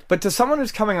set. But to someone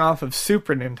who's coming off of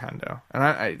Super Nintendo,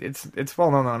 and it's well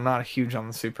known that I'm not huge on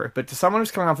the Super, but to someone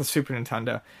who's coming off the Super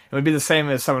Nintendo, it would be the same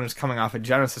as someone who's coming off a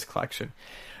Genesis collection.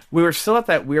 We were still at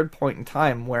that weird point in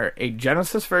time where a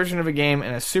Genesis version of a game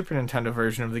and a Super Nintendo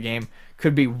version of the game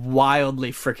could be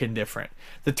wildly freaking different.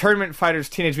 The Tournament Fighters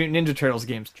Teenage Mutant Ninja Turtles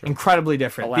games, incredibly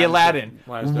different. The Aladdin,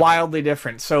 wildly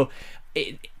different. So,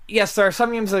 yes, there are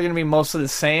some games that are going to be mostly the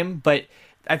same, but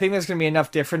I think there's going to be enough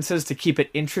differences to keep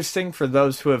it interesting for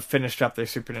those who have finished up their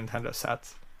Super Nintendo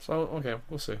sets. So, okay,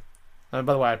 we'll see. By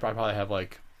the way, I probably have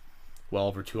like well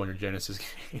over 200 Genesis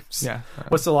games. Yeah.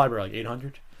 What's the library, like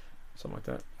 800? Something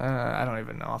like that. I don't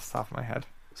even know off the top of my head.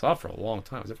 It's out for a long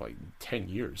time. It was for like 10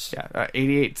 years. Yeah,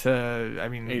 88 to,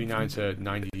 89 to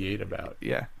 98 about.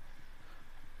 Yeah.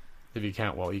 If you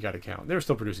count, well, you got to count. They were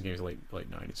still producing games in the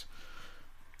late 90s.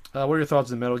 What are your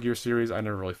thoughts on the Metal Gear series? I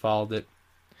never really followed it.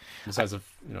 Besides the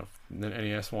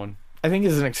NES one. I think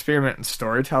as an experiment in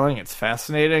storytelling, it's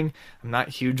fascinating. I'm not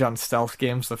huge on stealth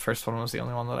games. The first one was the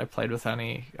only one that I played with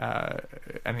any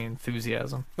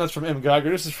enthusiasm. That's from M. Geiger.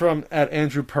 This is from at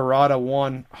Andrew Parada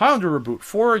 1. Highlander reboot,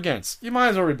 for or against? You might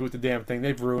as well reboot the damn thing.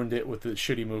 They've ruined it with the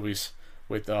shitty movies,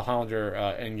 with Highlander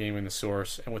Endgame and the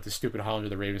Source, and with the stupid Highlander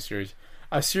the Raven series.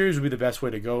 A series would be the best way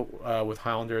to go with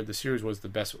Highlander. The series was the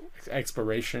best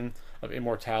exploration of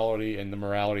immortality and the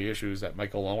morality issues that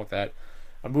might go along with that.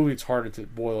 A movie, it's harder to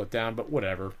boil it down, but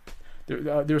whatever. They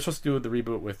were supposed to do the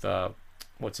reboot with,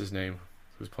 what's his name,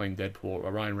 who's playing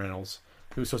Deadpool, Ryan Reynolds,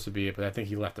 who was supposed to be it, but I think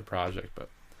he left the project, but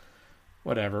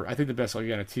whatever. I think the best,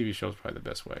 again, a TV show is probably the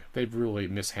best way. They've really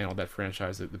mishandled that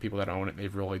franchise. The people that own it,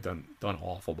 they've really done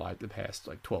awful by the past,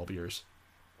 12 years.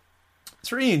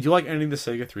 So, Ian, do you like any of the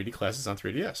Sega 3D classics on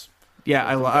 3DS?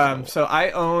 Yeah, so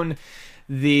I own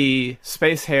the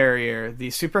Space Harrier, the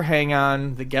Super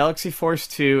Hang-On, the Galaxy Force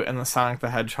 2, and the Sonic the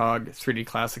Hedgehog 3D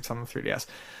classics on the 3DS.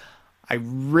 I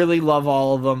really love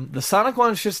all of them. The Sonic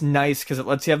one is just nice because it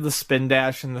lets you have the spin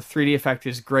dash, and the 3D effect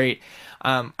is great.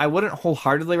 I wouldn't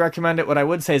wholeheartedly recommend it. What I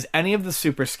would say is any of the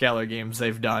Super Scalar games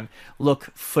they've done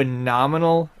look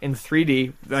phenomenal in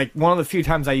 3D. Like, one of the few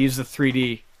times I use the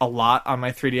 3D a lot on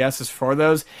my 3DS is for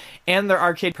those. And they're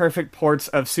arcade perfect ports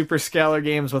of Super Scalar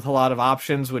games with a lot of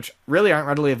options, which really aren't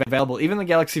readily available. Even the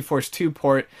Galaxy Force 2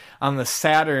 port on the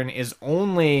Saturn is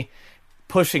only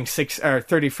pushing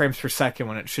 30 frames per second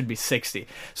when it should be 60.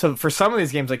 So for some of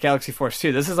these games like Galaxy Force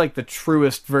 2, this is like the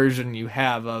truest version you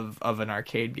have of an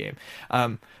arcade game.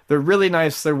 They're really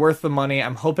nice. They're worth the money.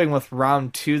 I'm hoping with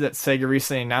Round 2 that Sega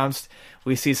recently announced,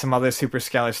 we see some other Super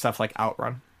Scalar stuff like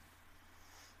Outrun.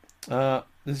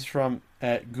 This is from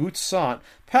at Gootsant.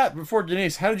 Pat, before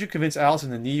Denise, how did you convince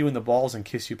Allison to knee you in the balls and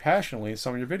kiss you passionately in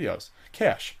some of your videos?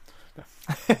 Cash.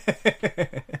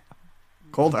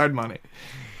 Cold hard money.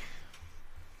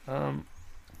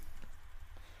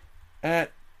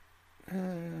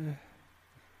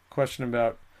 Question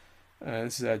about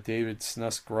this is at David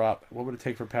Snusgrop. What would it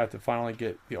take for Pat to finally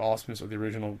get the awesomeness of the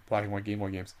original black and white Game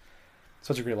Boy games?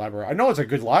 Such a great library. I know it's a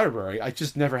good library. I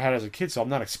just never had it as a kid, so I'm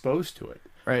not exposed to it.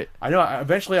 Right. I know.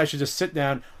 Eventually, I should just sit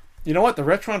down. You know what? The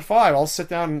Retron 5. I'll sit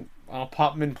down. And I'll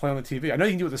pop them in and play on the TV. I know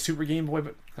you can do it with the Super Game Boy,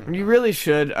 but I don't know. You really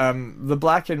should. The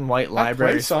black and white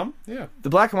library. I played some. Yeah. The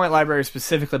black and white library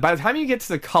specifically. By the time you get to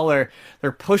the color,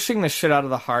 they're pushing the shit out of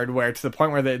the hardware to the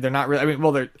point where they're not really. I mean,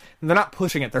 well, they're not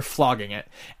pushing it. They're flogging it,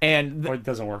 and It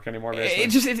doesn't work anymore.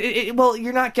 Basically. well,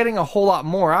 you're not getting a whole lot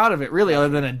more out of it really, other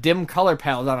than a dim color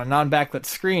palette on a non-backlit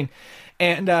screen.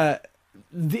 And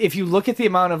if you look at the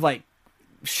amount of like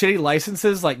shitty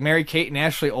licenses like Mary-Kate and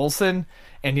Ashley Olsen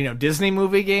and Disney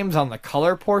movie games on the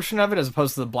color portion of it as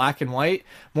opposed to the black and white,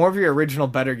 more of your original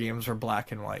better games were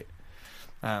black and white.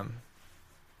 Yeah,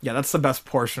 that's the best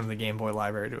portion of the Game Boy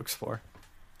library to explore.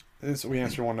 We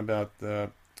answered one about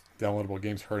the downloadable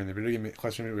games hurting the video game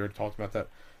question. We already talked about that.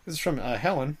 This is from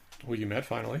Helen, who you met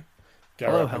finally.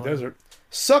 Hello, Helen. Helen. Desert.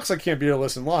 Sucks I can't be able to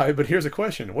listen live, but here's a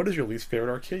question. What is your least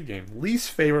favorite arcade game? Least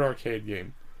favorite arcade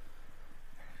game?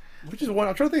 Which is one,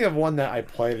 I'm trying to think of one that I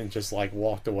played and just like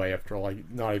walked away after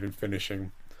like not even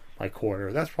finishing my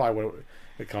quarter. That's probably what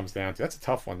it comes down to. That's a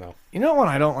tough one though. You know one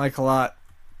I don't like a lot?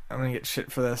 I'm going to get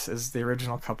shit for this, is the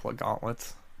original couple of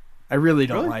Gauntlets. I really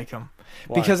don't like them.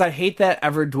 Why? Because I hate that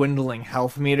ever-dwindling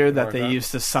health meter that Like they that?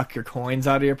 use to suck your coins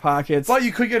out of your pockets. But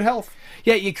you could get health.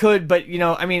 Yeah, you could, but,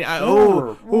 I mean,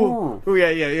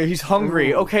 yeah, he's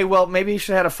hungry. Okay, well, maybe he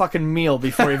should have had a fucking meal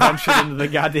before he ventured into the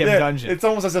goddamn dungeon. It's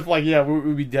almost as if like,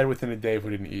 we'd be dead within a day if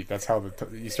we didn't eat. That's how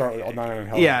you start with 9 in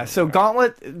health. Yeah, so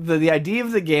Gauntlet, the idea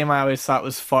of the game I always thought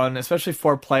was fun, especially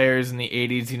 4 players in the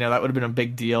 80s, that would have been a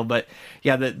big deal, but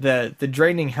yeah, the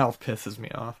draining health pisses me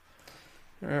off.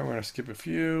 Alright, we're going to skip a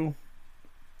few.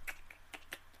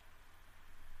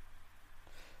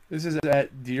 This is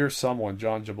at Dear Someone,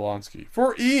 John Jablonski.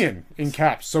 For Ian, in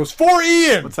caps. So it's for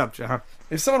Ian! What's up, John?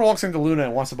 If someone walks into Luna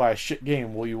and wants to buy a shit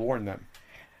game, will you warn them?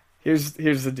 Here's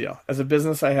the deal. As a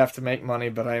business, I have to make money,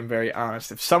 but I am very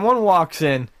honest. If someone walks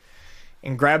in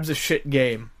and grabs a shit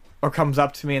game or comes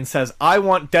up to me and says, I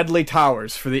want Deadly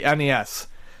Towers for the NES,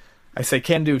 I say,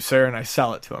 can do, sir, and I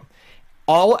sell it to him.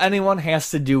 All anyone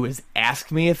has to do is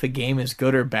ask me if a game is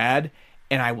good or bad,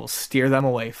 and I will steer them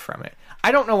away from it.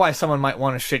 I don't know why someone might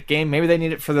want a shit game. Maybe they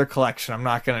need it for their collection. I'm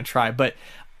not going to try. But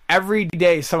every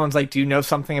day someone's like, do you know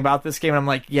something about this game? And I'm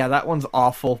like, yeah, that one's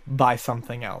awful. Buy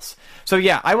something else. So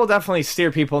yeah, I will definitely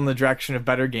steer people in the direction of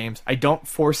better games. I don't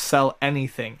force sell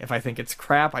anything. If I think it's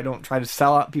crap, I don't try to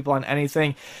sell out people on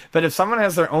anything. But if someone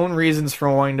has their own reasons for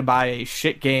wanting to buy a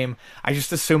shit game, I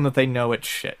just assume that they know it's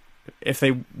shit. If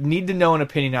they need to know an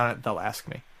opinion on it, they'll ask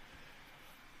me.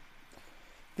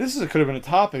 This could have been a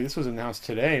topic. This was announced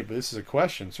today, but this is a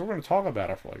question. So we're going to talk about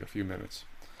it for like a few minutes.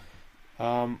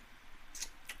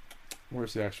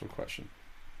 Where's the actual question?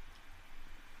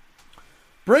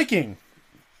 Breaking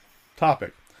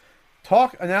topic.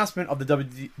 Talk announcement of the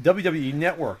WWE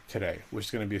Network today, which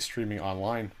is going to be a streaming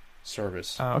online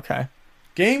service. Oh, okay.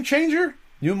 Game changer?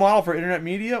 New model for internet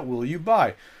media? Will you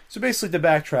buy? So basically, to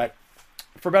backtrack,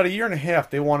 for about 1.5 years,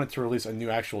 they wanted to release a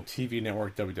new actual TV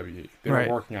network, WWE. They were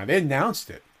working on it. They announced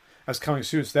it as coming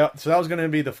soon. So that was going to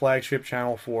be the flagship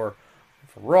channel for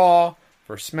Raw,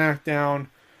 for SmackDown,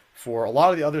 for a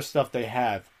lot of the other stuff they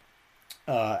have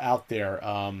out there.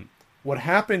 What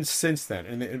happened since then?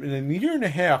 In 1.5 years,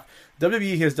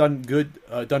 WWE has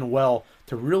done well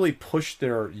to really push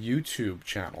their YouTube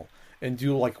channel and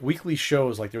do like weekly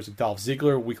shows. Like there's a Dolph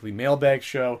Ziggler weekly mailbag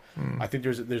show. I think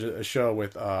there's a show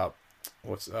with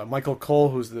Michael Cole,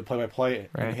 who's the play-by-play,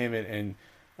 and him and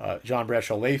John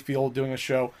Bradshaw Layfield doing a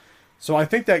show. So I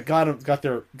think that got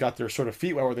their sort of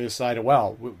feet wet where they decided,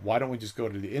 well, why don't we just go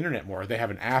to the internet more? They have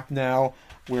an app now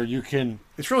where you can.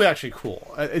 It's really actually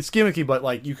cool. It's gimmicky, but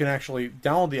like you can actually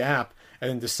download the app and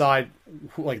then decide.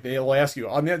 Like they'll ask you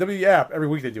on the WWE app every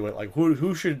week. They do it. Like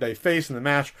who should they face in the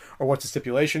match, or what's the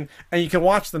stipulation, and you can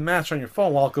watch the match on your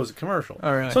phone while it goes to commercial.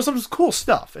 Oh, really? So some cool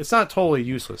stuff. It's not totally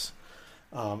useless.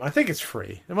 I think it's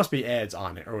free. There must be ads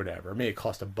on it or whatever. It may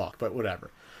cost $1, but whatever.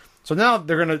 So now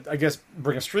they're going to, I guess,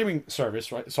 bring a streaming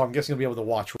service, right? So I'm guessing you'll be able to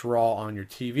watch Raw on your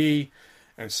TV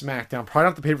and SmackDown. Probably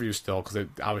not the pay-per-view still, because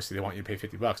obviously they want you to pay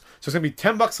 $50. So it's going to be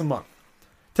 $10 a month.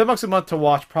 $10 a month to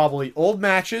watch probably old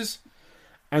matches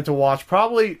and to watch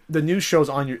probably the new shows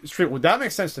on your stream. Well, that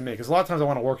makes sense to me, because a lot of times I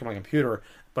want to work on my computer,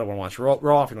 but I want to watch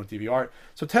Raw if you don't DVR it.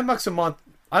 So $10 a month,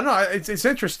 I don't know, it's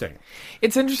interesting.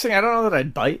 It's interesting. I don't know that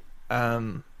I'd bite.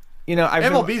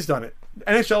 MLB's done it.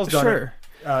 NHL's done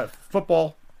it.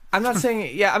 Football. I'm not saying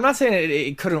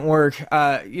it couldn't work.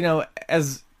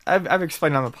 As I've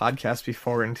explained on the podcast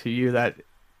before and to you that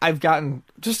I've gotten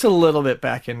just a little bit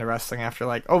back into wrestling after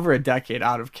like over a decade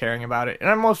out of caring about it. And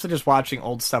I'm mostly just watching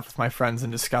old stuff with my friends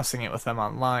and discussing it with them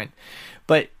online.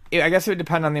 But I guess it would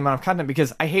depend on the amount of content,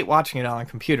 because I hate watching it on a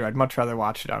computer. I'd much rather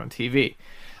watch it on a TV.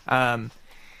 I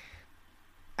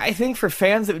think for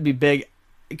fans it would be big.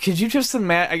 Could you just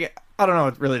imagine... I don't know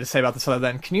what really to say about this other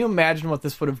than, can you imagine what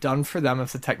this would have done for them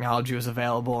if the technology was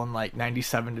available in like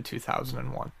 97 to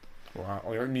 2001? Wow.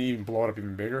 Or even blow it up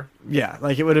even bigger? Yeah,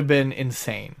 like it would have been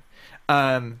insane.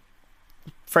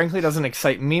 Frankly, it doesn't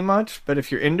excite me much, but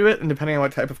if you're into it, and depending on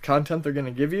what type of content they're going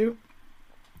to give you,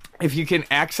 if you can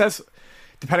access...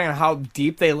 Depending on how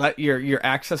deep they let your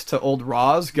access to old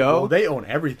Raws go. Well, they own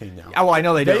everything now. Oh, I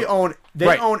know they do.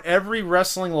 They own every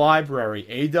wrestling library.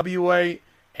 AWA,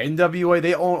 NWA,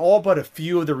 they own all but a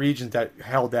few of the regions that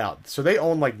held out. So they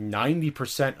own like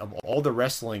 90% of all the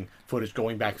wrestling footage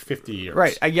going back 50 years.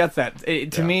 Right, I get that.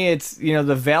 To me, it's,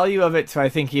 the value of it to, I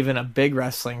think, even a big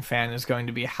wrestling fan is going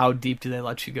to be how deep do they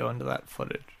let you go into that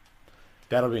footage.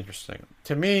 That'll be interesting.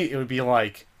 To me, it would be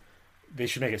like, they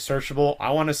should make it searchable.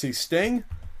 I want to see Sting.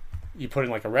 You put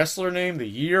in like a wrestler name, the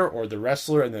year, or the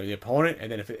wrestler and the opponent, and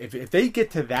then if they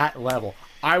get to that level,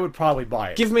 I would probably buy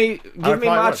it. Give me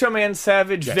Macho Man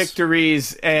Savage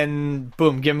victories, and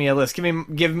boom, give me a list.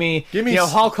 Give me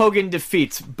Hulk Hogan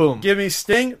defeats, boom. Give me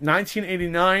Sting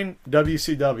 1989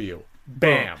 WCW.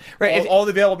 Bam. Right, all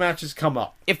the available matches come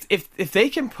up. If they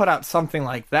can put out something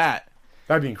like that,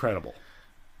 that'd be incredible.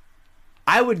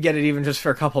 I would get it even just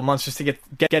for a couple months just to get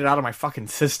it out of my fucking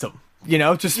system.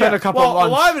 Just spend a couple months. A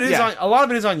lot of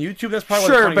it is on YouTube. That's probably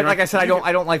sure, but like I said,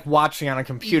 I don't like watching on a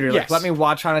computer. Yes. Like, let me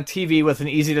watch on a TV with an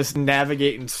easy to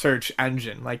navigate and search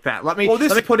engine like that. Let me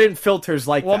put in filters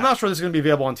like that. Well, I'm not sure this is going to be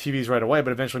available on TVs right away,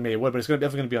 but eventually maybe it would. But it's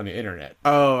definitely going to be on the internet.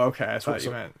 Oh, okay. I thought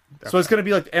you meant. Okay. So it's going to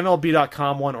be like the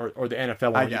MLB.com one or the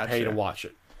NFL one. You pay to watch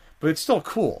it, but it's still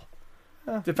cool.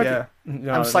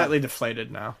 I'm slightly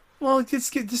deflated now. Well,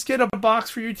 just get a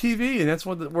box for your TV, and that's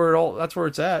where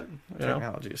it's at.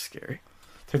 Technology is scary.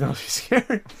 Technology is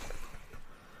scary.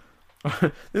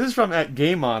 This is from at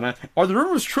Game On. Are the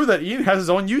rumors true that Ian has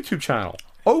his own YouTube channel?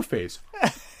 O-Phase.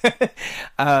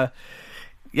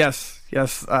 Yes,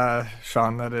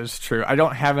 Sean, that is true. I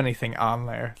don't have anything on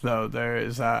there, though. There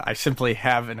is. I simply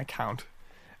have an account,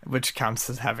 which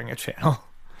counts as having a channel.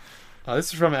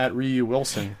 This is from at Ryu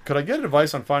Wilson. Could I get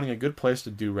advice on finding a good place to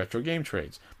do retro game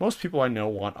trades? Most people I know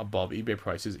want above eBay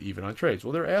prices even on trades.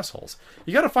 Well, they're assholes.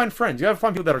 You got to find friends. You got to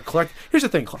find people that are collect. Here's the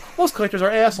thing: most collectors are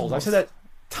assholes. I say that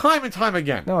time and time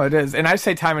again. No, it is, and I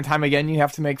say time and time again. You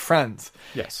have to make friends.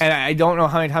 Yes. And I don't know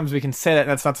how many times we can say that.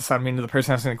 That's not to sound mean to the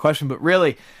person asking the question, but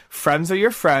really, friends are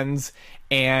your friends.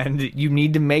 And you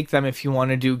need to make them if you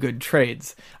want to do good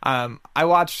trades. I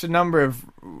watched a number of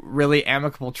really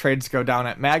amicable trades go down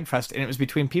at MagFest, and it was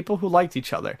between people who liked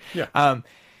each other. Yeah.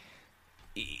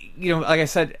 Like I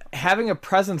said, having a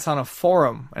presence on a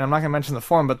forum, and I'm not going to mention the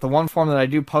forum, but the one forum that I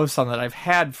do post on that I've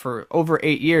had for over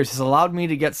 8 years has allowed me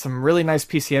to get some really nice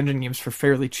PC Engine games for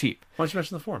fairly cheap. Why don't you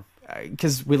mention the forum?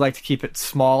 Because we like to keep it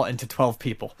small and to 12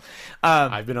 people.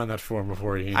 I've been on that forum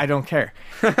before, Ian. I don't care.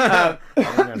 I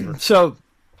remember. So,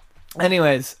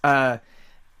 anyways,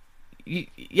 you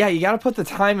got to put the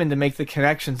time in to make the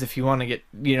connections if you want to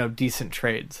get decent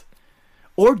trades,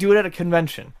 or do it at a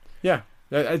convention. Yeah.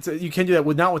 You can do that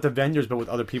not with the vendors, but with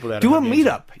other people that do a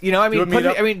meetup.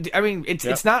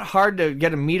 It's not hard to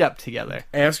get a meetup together.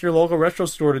 Ask your local retro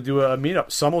store to do a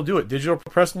meetup. Some will do it. Digital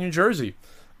Press in New Jersey.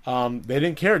 They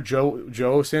didn't care. Joe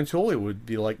Santulli would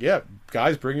be like, "Yeah,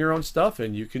 guys, bring your own stuff,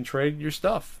 and you can trade your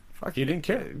stuff." Fuck, he didn't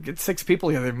care. Get 6 people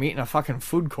together, meet in a fucking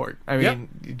food court. I mean,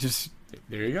 you just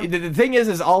There you go. The thing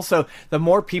is also the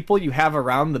more people you have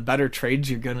around, the better trades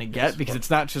you're going to get because it's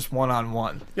not just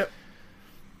one-on-one. Yep.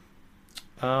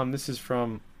 This is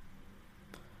from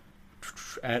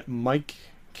at Mike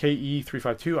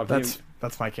KE352.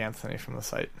 That's Mike Anthony from the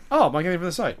site. Oh, Mike Anthony from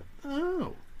the site.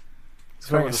 Oh.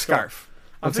 He's wearing a scarf.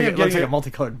 Looks like a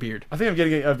multicolored beard. I think I'm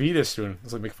getting a Vita soon.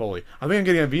 It's like McFoley. I think I'm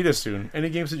getting a Vita soon. Any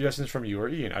game suggestions from you or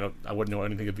Ian? I wouldn't know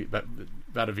anything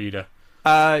about a Vita.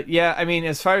 Yeah, I mean,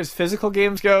 as far as physical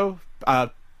games go,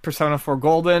 Persona 4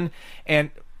 Golden,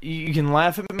 and you can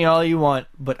laugh at me all you want,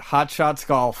 but Hot Shots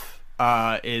Golf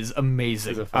is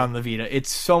amazing on the Vita.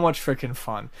 It's so much freaking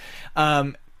fun.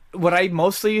 What I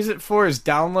mostly use it for is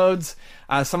downloads.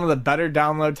 Some of the better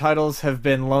download titles have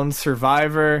been Lone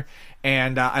Survivor,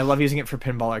 and I love using it for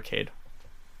Pinball Arcade.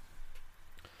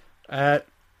 At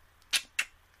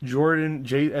Jordan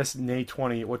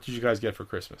JSNA20, what did you guys get for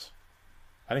Christmas?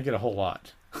 I didn't get a whole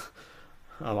lot.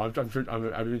 I've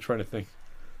been trying to think.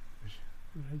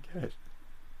 What did I get?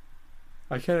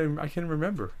 I can't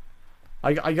remember.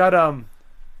 I got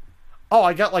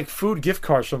I got like food gift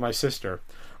cards from my sister.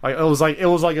 Like it was like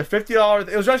a $50.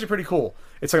 It was actually pretty cool.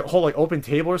 It's like a whole like open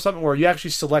table or something where you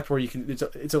actually select where you can.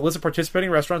 It's a list of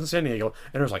participating restaurants in San Diego,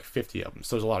 and there's like 50 of them.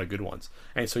 So there's a lot of good ones,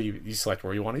 and so you select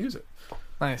where you want to use it.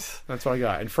 Nice. That's what I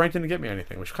got. And Frank didn't get me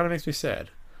anything, which kind of makes me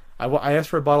sad. I asked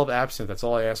for a bottle of absinthe. That's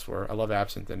all I asked for. I love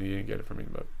absinthe, and he didn't get it for me.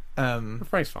 But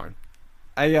Frank's fine.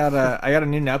 I got a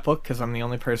new netbook because I'm the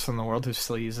only person in the world who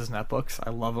still uses netbooks.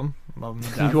 I love them. Love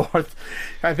them to death. You are.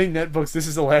 I think netbooks. This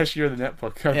is the last year of the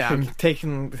netbook. I'm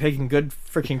taking good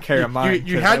freaking care of mine.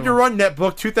 You had your run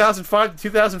netbook 2005 to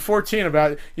 2014.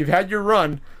 About it. You've had your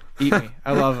run. Eat me.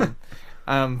 I love them.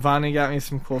 Vonnie got me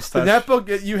some cool stuff. The netbook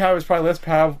that you have is probably less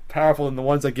powerful than the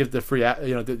ones that give the free,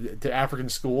 to African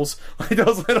schools, like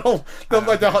those little, the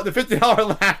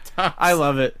 $50 laptops. I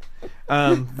love it.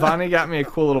 Vonnie got me a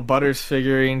cool little Butters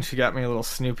figurine. She got me a little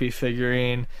Snoopy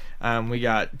figurine. We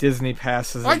got Disney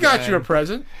passes. I got you a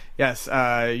present. Yes,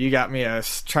 you got me a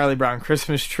Charlie Brown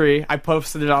Christmas tree. I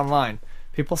posted it online.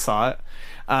 People saw it.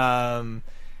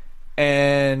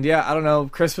 And yeah, I don't know.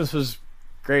 Christmas was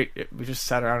great. We just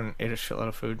sat around and ate a shitload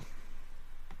of food.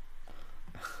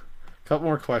 Couple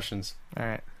more questions. All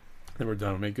right. Then we're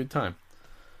done. We made good time.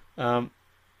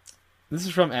 This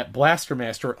is from at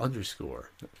Blastermaster _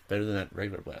 better than that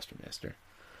regular Blastermaster.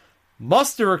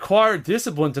 Must the required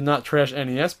discipline to not trash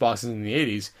NES boxes in the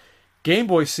 80s? Game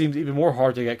Boy seems even more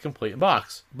hard to get complete in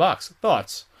box.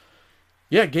 Thoughts?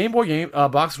 Yeah, Game Boy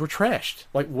boxes were trashed.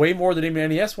 Like, way more than even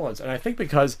NES ones. And I think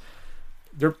because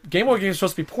their Game Boy games are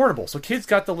supposed to be portable. So kids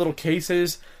got the little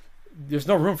cases. There's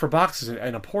no room for boxes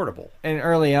in a portable. And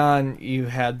early on, you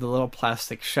had the little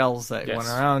plastic shells that went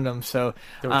around them. So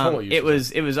they were totally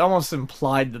useless. It was almost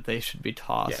implied that they should be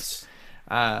tossed.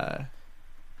 Yes.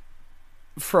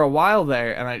 For a while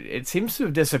there, and it seems to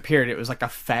have disappeared. It was like a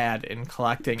fad in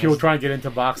collecting. People trying to get into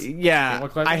boxes. Yeah,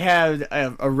 I had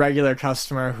a regular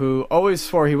customer who always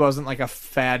swore he wasn't like a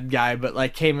fad guy, but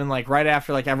like came in like right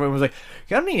after like everyone was like,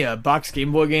 "Got any box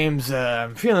Game Boy games?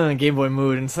 I'm feeling in a Game Boy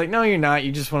mood." And it's like, no, you're not.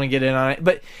 You just want to get in on it.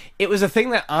 But it was a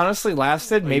thing that honestly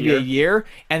lasted maybe a year,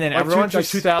 and then everyone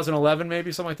just 2011,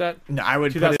 maybe something like that. No, I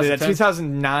would put it at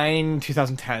 2009,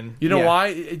 2010. You know why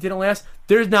it didn't last?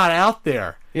 They're not out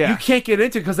there. Yeah. You can't get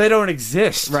into because they don't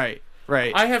exist. Right.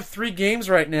 I have 3 games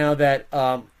right now that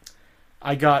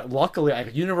I got, luckily. I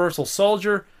got Universal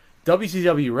Soldier,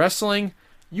 WCW Wrestling.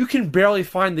 You can barely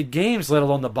find the games, let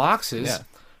alone the boxes. Yeah.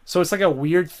 So it's like a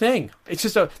weird thing. It's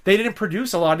just they didn't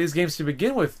produce a lot of these games to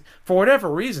begin with for whatever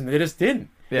reason. They just didn't.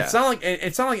 Yeah. It's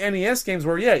not like NES games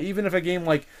where even if a game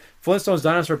like Flintstones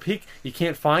Dinosaur Peak, you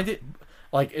can't find it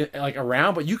like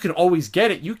around, but you can always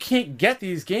get it. You can't get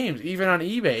these games even on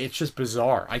eBay. It's just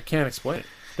bizarre. I can't explain it.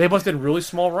 They must have done really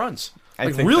small runs.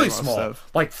 Like really small,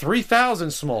 like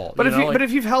 3,000 small. But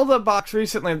if you've held a box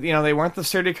recently, they weren't the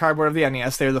sturdy cardboard of the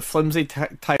NES. They were the flimsy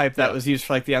type that was used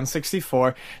for like the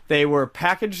N64. They were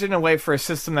packaged in a way for a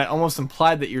system that almost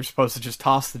implied that you're supposed to just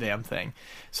toss the damn thing.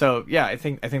 So yeah, I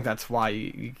think that's why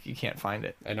you can't find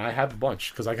it. And I have a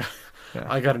bunch because when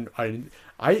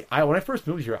I first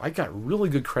moved here, I got really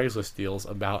good Craigslist deals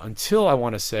until I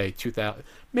want to say 2000,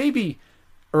 maybe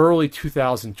early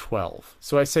 2012.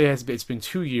 So I say it's been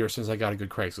 2 years since I got a good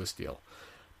Craigslist deal.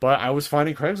 But I was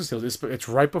finding Craigslist deals. It's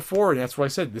right before, and that's what I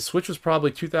said. The Switch was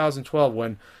probably 2012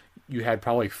 when you had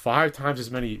probably 5 times as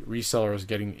many resellers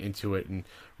getting into it and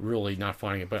really not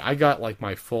finding it. But I got like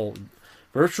my full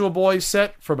Virtual Boy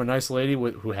set from a nice lady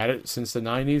who had it since the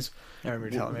 90s. I remember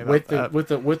you telling me about that. With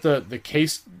the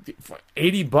case,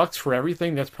 $80 for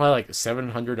everything. That's probably like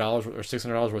 $700 or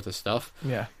 $600 worth of stuff.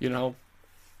 Yeah,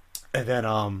 And then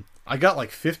I got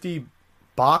like 50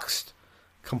 boxed,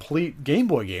 complete Game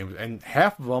Boy games, and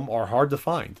half of them are hard to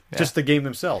find. Yeah. Just the game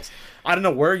themselves. I don't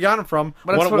know where he got them from.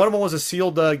 But One of them was a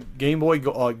sealed Game Boy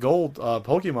Gold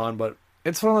Pokemon, but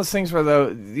It's one of those things where,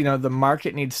 though, the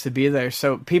market needs to be there.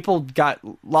 So people got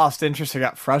lost interest or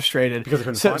got frustrated because they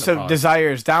couldn't so, find so them.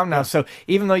 desire is down now. So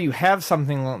even though you have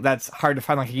something that's hard to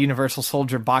find, like a Universal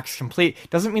Soldier box complete,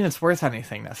 doesn't mean it's worth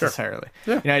anything necessarily.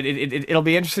 Sure. Yeah. It'll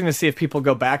be interesting to see if people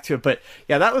go back to it. But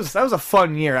yeah, that was a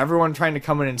fun year. Everyone trying to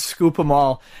come in and scoop them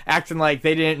all, acting like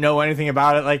they didn't know anything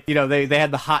about it. Like they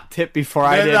had the hot tip before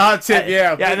I did. The hot tip,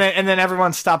 yeah. Yeah, and then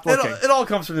everyone stopped looking. It all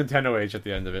comes from Nintendo age at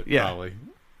the end of it, Yeah. probably.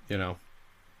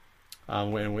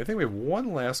 And I think we have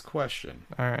one last question.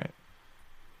 All right.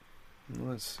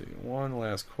 Let's see. One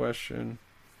last question.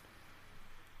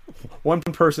 One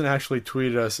person actually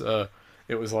tweeted us.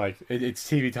 It was like, it's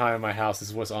TV time in my house. This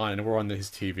is what's on, and we're on his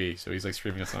TV. So he's like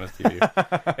streaming us on his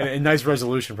TV. and nice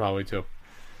resolution, probably, too.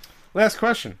 Last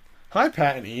question. Hi,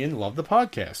 Pat and Ian. Love the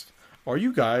podcast. Are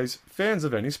you guys fans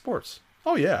of any sports?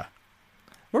 Oh, yeah.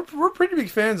 We're pretty big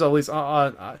fans, at least.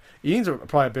 Ian's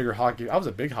probably a bigger hockey. I was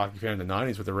a big hockey fan in the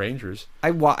 90s with the Rangers.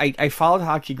 I followed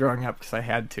hockey growing up because I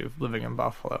had to, living in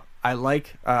Buffalo. I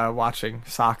like watching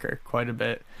soccer quite a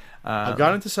bit. I've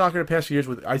gotten into soccer the past few years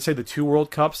with, I'd say, the 2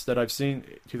 World Cups that I've seen,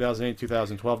 2008,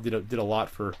 2012, did a lot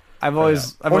for... I've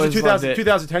always loved it.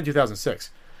 2010, 2006.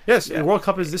 Yes, Yeah. the World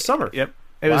Cup is this summer. Yep.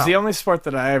 It was the only sport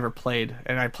that I ever played,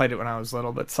 and I played it when I was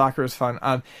little, but soccer was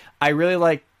fun. I really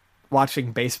like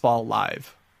watching baseball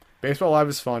live. Baseball live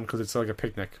is fun because it's like a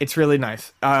picnic. It's really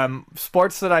nice.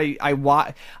 Sports that I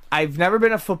watch. I've never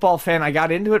been a football fan. I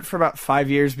got into it for about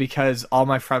 5 years because all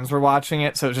my friends were watching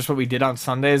it, so it's just what we did on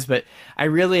Sundays. But I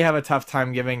really have a tough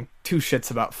time giving two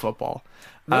shits about football.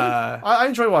 Really? I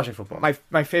enjoy watching football. One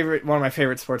of my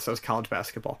favorite sports though is college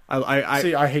basketball.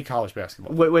 I hate college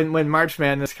basketball. When March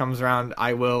Madness comes around,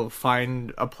 I will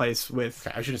find a place with.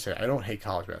 Okay, I shouldn't say I don't hate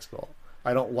college basketball.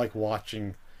 I don't like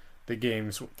watching the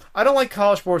games. I don't like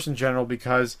college sports in general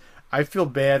because I feel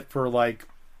bad for, like,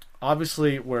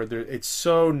 obviously where it's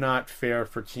so not fair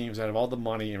for teams that have all the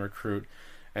money and recruit,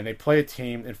 and they play a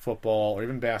team in football or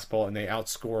even basketball and they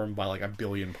outscore them by like 1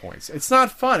 billion points. It's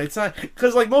not fun. It's not,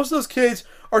 because like most of those kids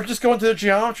are just going to their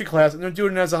geometry class and they're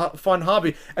doing it as a fun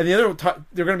hobby, and the other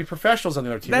they're going to be professionals on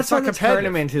the other team. That's why why the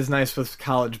tournament is nice with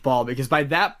college ball, because by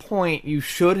that point you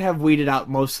should have weeded out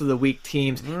most of the weak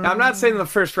teams. Now I'm not saying the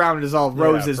first round is all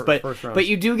roses, but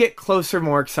you do get closer,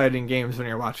 more exciting games when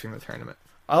you're watching the tournament.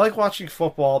 I like watching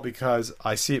football because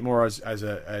I see it more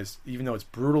as even though it's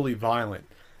brutally violent,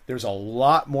 there's a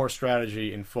lot more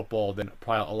strategy in football than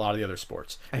probably a lot of the other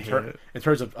sports. In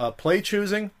terms of play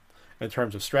choosing, in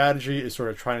terms of strategy, is sort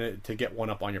of trying to get one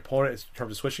up on your opponent. In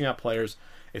terms of switching out players,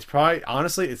 it's probably,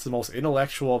 honestly, it's the most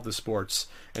intellectual of the sports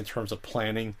in terms of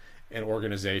planning and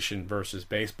organization versus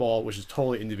baseball, which is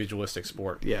totally individualistic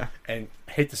sport. Yeah. And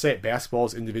I hate to say it, basketball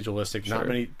is individualistic. Sure.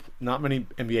 Not many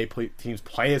NBA teams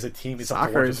play as a team.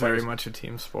 Soccer is very much a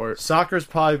team sport. Soccer is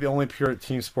probably the only pure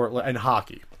team sport, and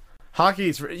hockey.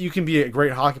 Hockey, you can be a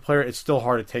great hockey player. It's still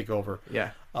hard to take over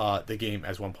the game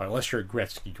as one player, unless you're a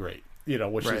Gretzky great,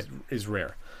 which is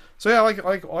rare. So yeah,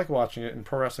 I like watching it. And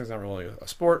pro wrestling's not really a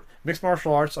sport. Mixed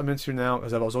martial arts I'm into now,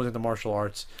 because I was always into martial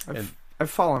arts. I've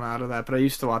fallen out of that, but I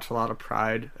used to watch a lot of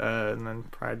Pride, and then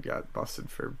Pride got busted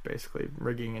for basically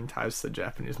rigging in ties to the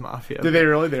Japanese mafia. Did they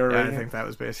really? They were. Yeah, I think that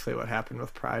was basically what happened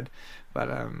with Pride. But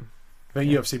then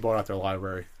UFC bought out their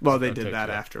library. Well, they did that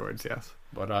afterwards, yes.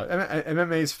 But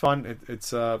MMA is fun.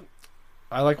 It's I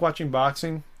like watching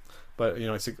boxing, but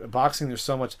it's boxing. There's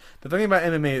so much. The thing about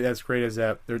MMA that's great is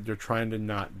that they're trying to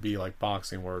not be like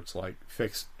boxing, where it's like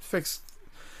fixed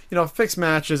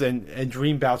matches and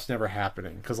dream bouts never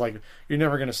happening, because like you're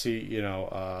never gonna see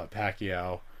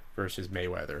Pacquiao versus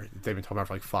Mayweather. They've been talking about it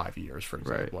for like 5 years, for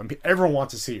example. Right. I mean, everyone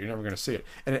wants to see it. You're never gonna see it.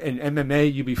 And in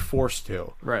MMA, you'd be forced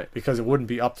to, right? Because it wouldn't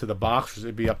be up to the boxers.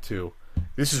 It'd be up to,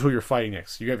 this is who you're fighting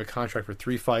next. You have a contract for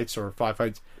 3 fights or 5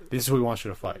 fights. This is who we want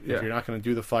you to fight. Yeah. If you're not going to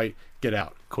do the fight, get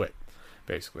out. Quit,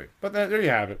 basically. But there you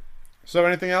have it. So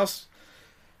anything else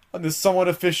on this somewhat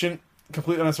efficient,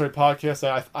 completely unnecessary podcast?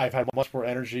 I've had much more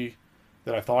energy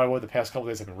than I thought I would. The past couple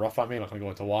of days have been rough on me. I'm not going to go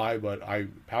into why, but I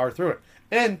powered through it.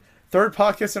 And 3rd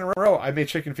podcast in a row, I made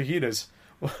chicken fajitas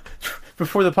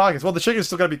before the podcast. Well, the chicken's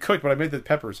still got to be cooked, but I made the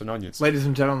peppers and onions. Ladies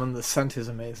and gentlemen, the scent is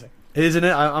amazing. Isn't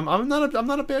it? I'm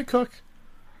not a bad cook.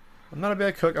 I'm not a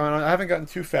bad cook. I haven't gotten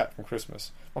too fat from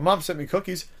Christmas. My mom sent me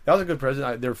cookies. That was a good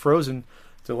present. They're frozen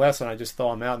to last, and I just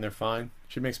thaw them out, and they're fine.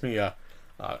 She makes me a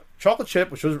chocolate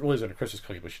chip, which really isn't a Christmas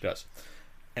cookie, but she does.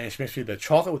 And she makes me the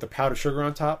chocolate with the powdered sugar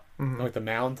on top, like the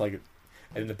mound,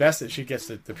 and the best that she gets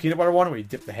the peanut butter one, where you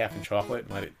dip the half in chocolate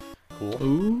and let it cool.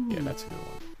 Ooh. Yeah, that's a good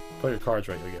one. Play your cards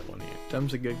right, you'll get one, Ian.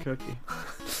 Them's a good cookie.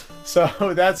 So,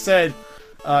 with that said,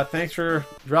 thanks for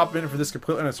dropping in for this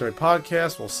completely unnecessary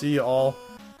podcast. We'll see you all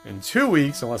in 2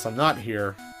 weeks, unless I'm not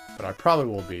here, but I probably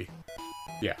will be.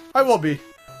 Yeah, I will be.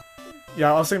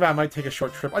 Yeah, I was thinking about I might take a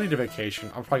short trip. I need a vacation.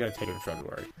 I'm probably going to take it in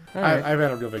February. Alright. I've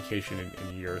had a real vacation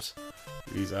in years.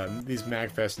 These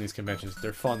MagFests and these conventions,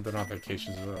 they're fun. They're not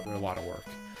vacations. They're a lot of work,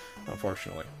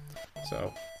 unfortunately.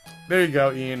 So, there you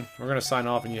go, Ian. We're going to sign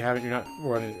off, and you're not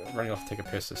running off to take a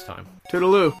piss this time.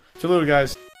 Toodaloo. Toodaloo,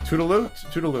 guys. Toodaloo?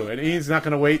 Toodaloo. And Ian's not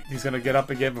going to wait. He's going to get up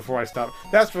again before I stop.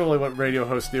 That's really what radio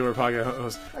hosts do, or podcast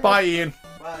hosts. Bye, Ian.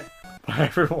 Bye. Bye,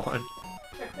 everyone.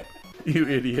 You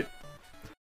idiot.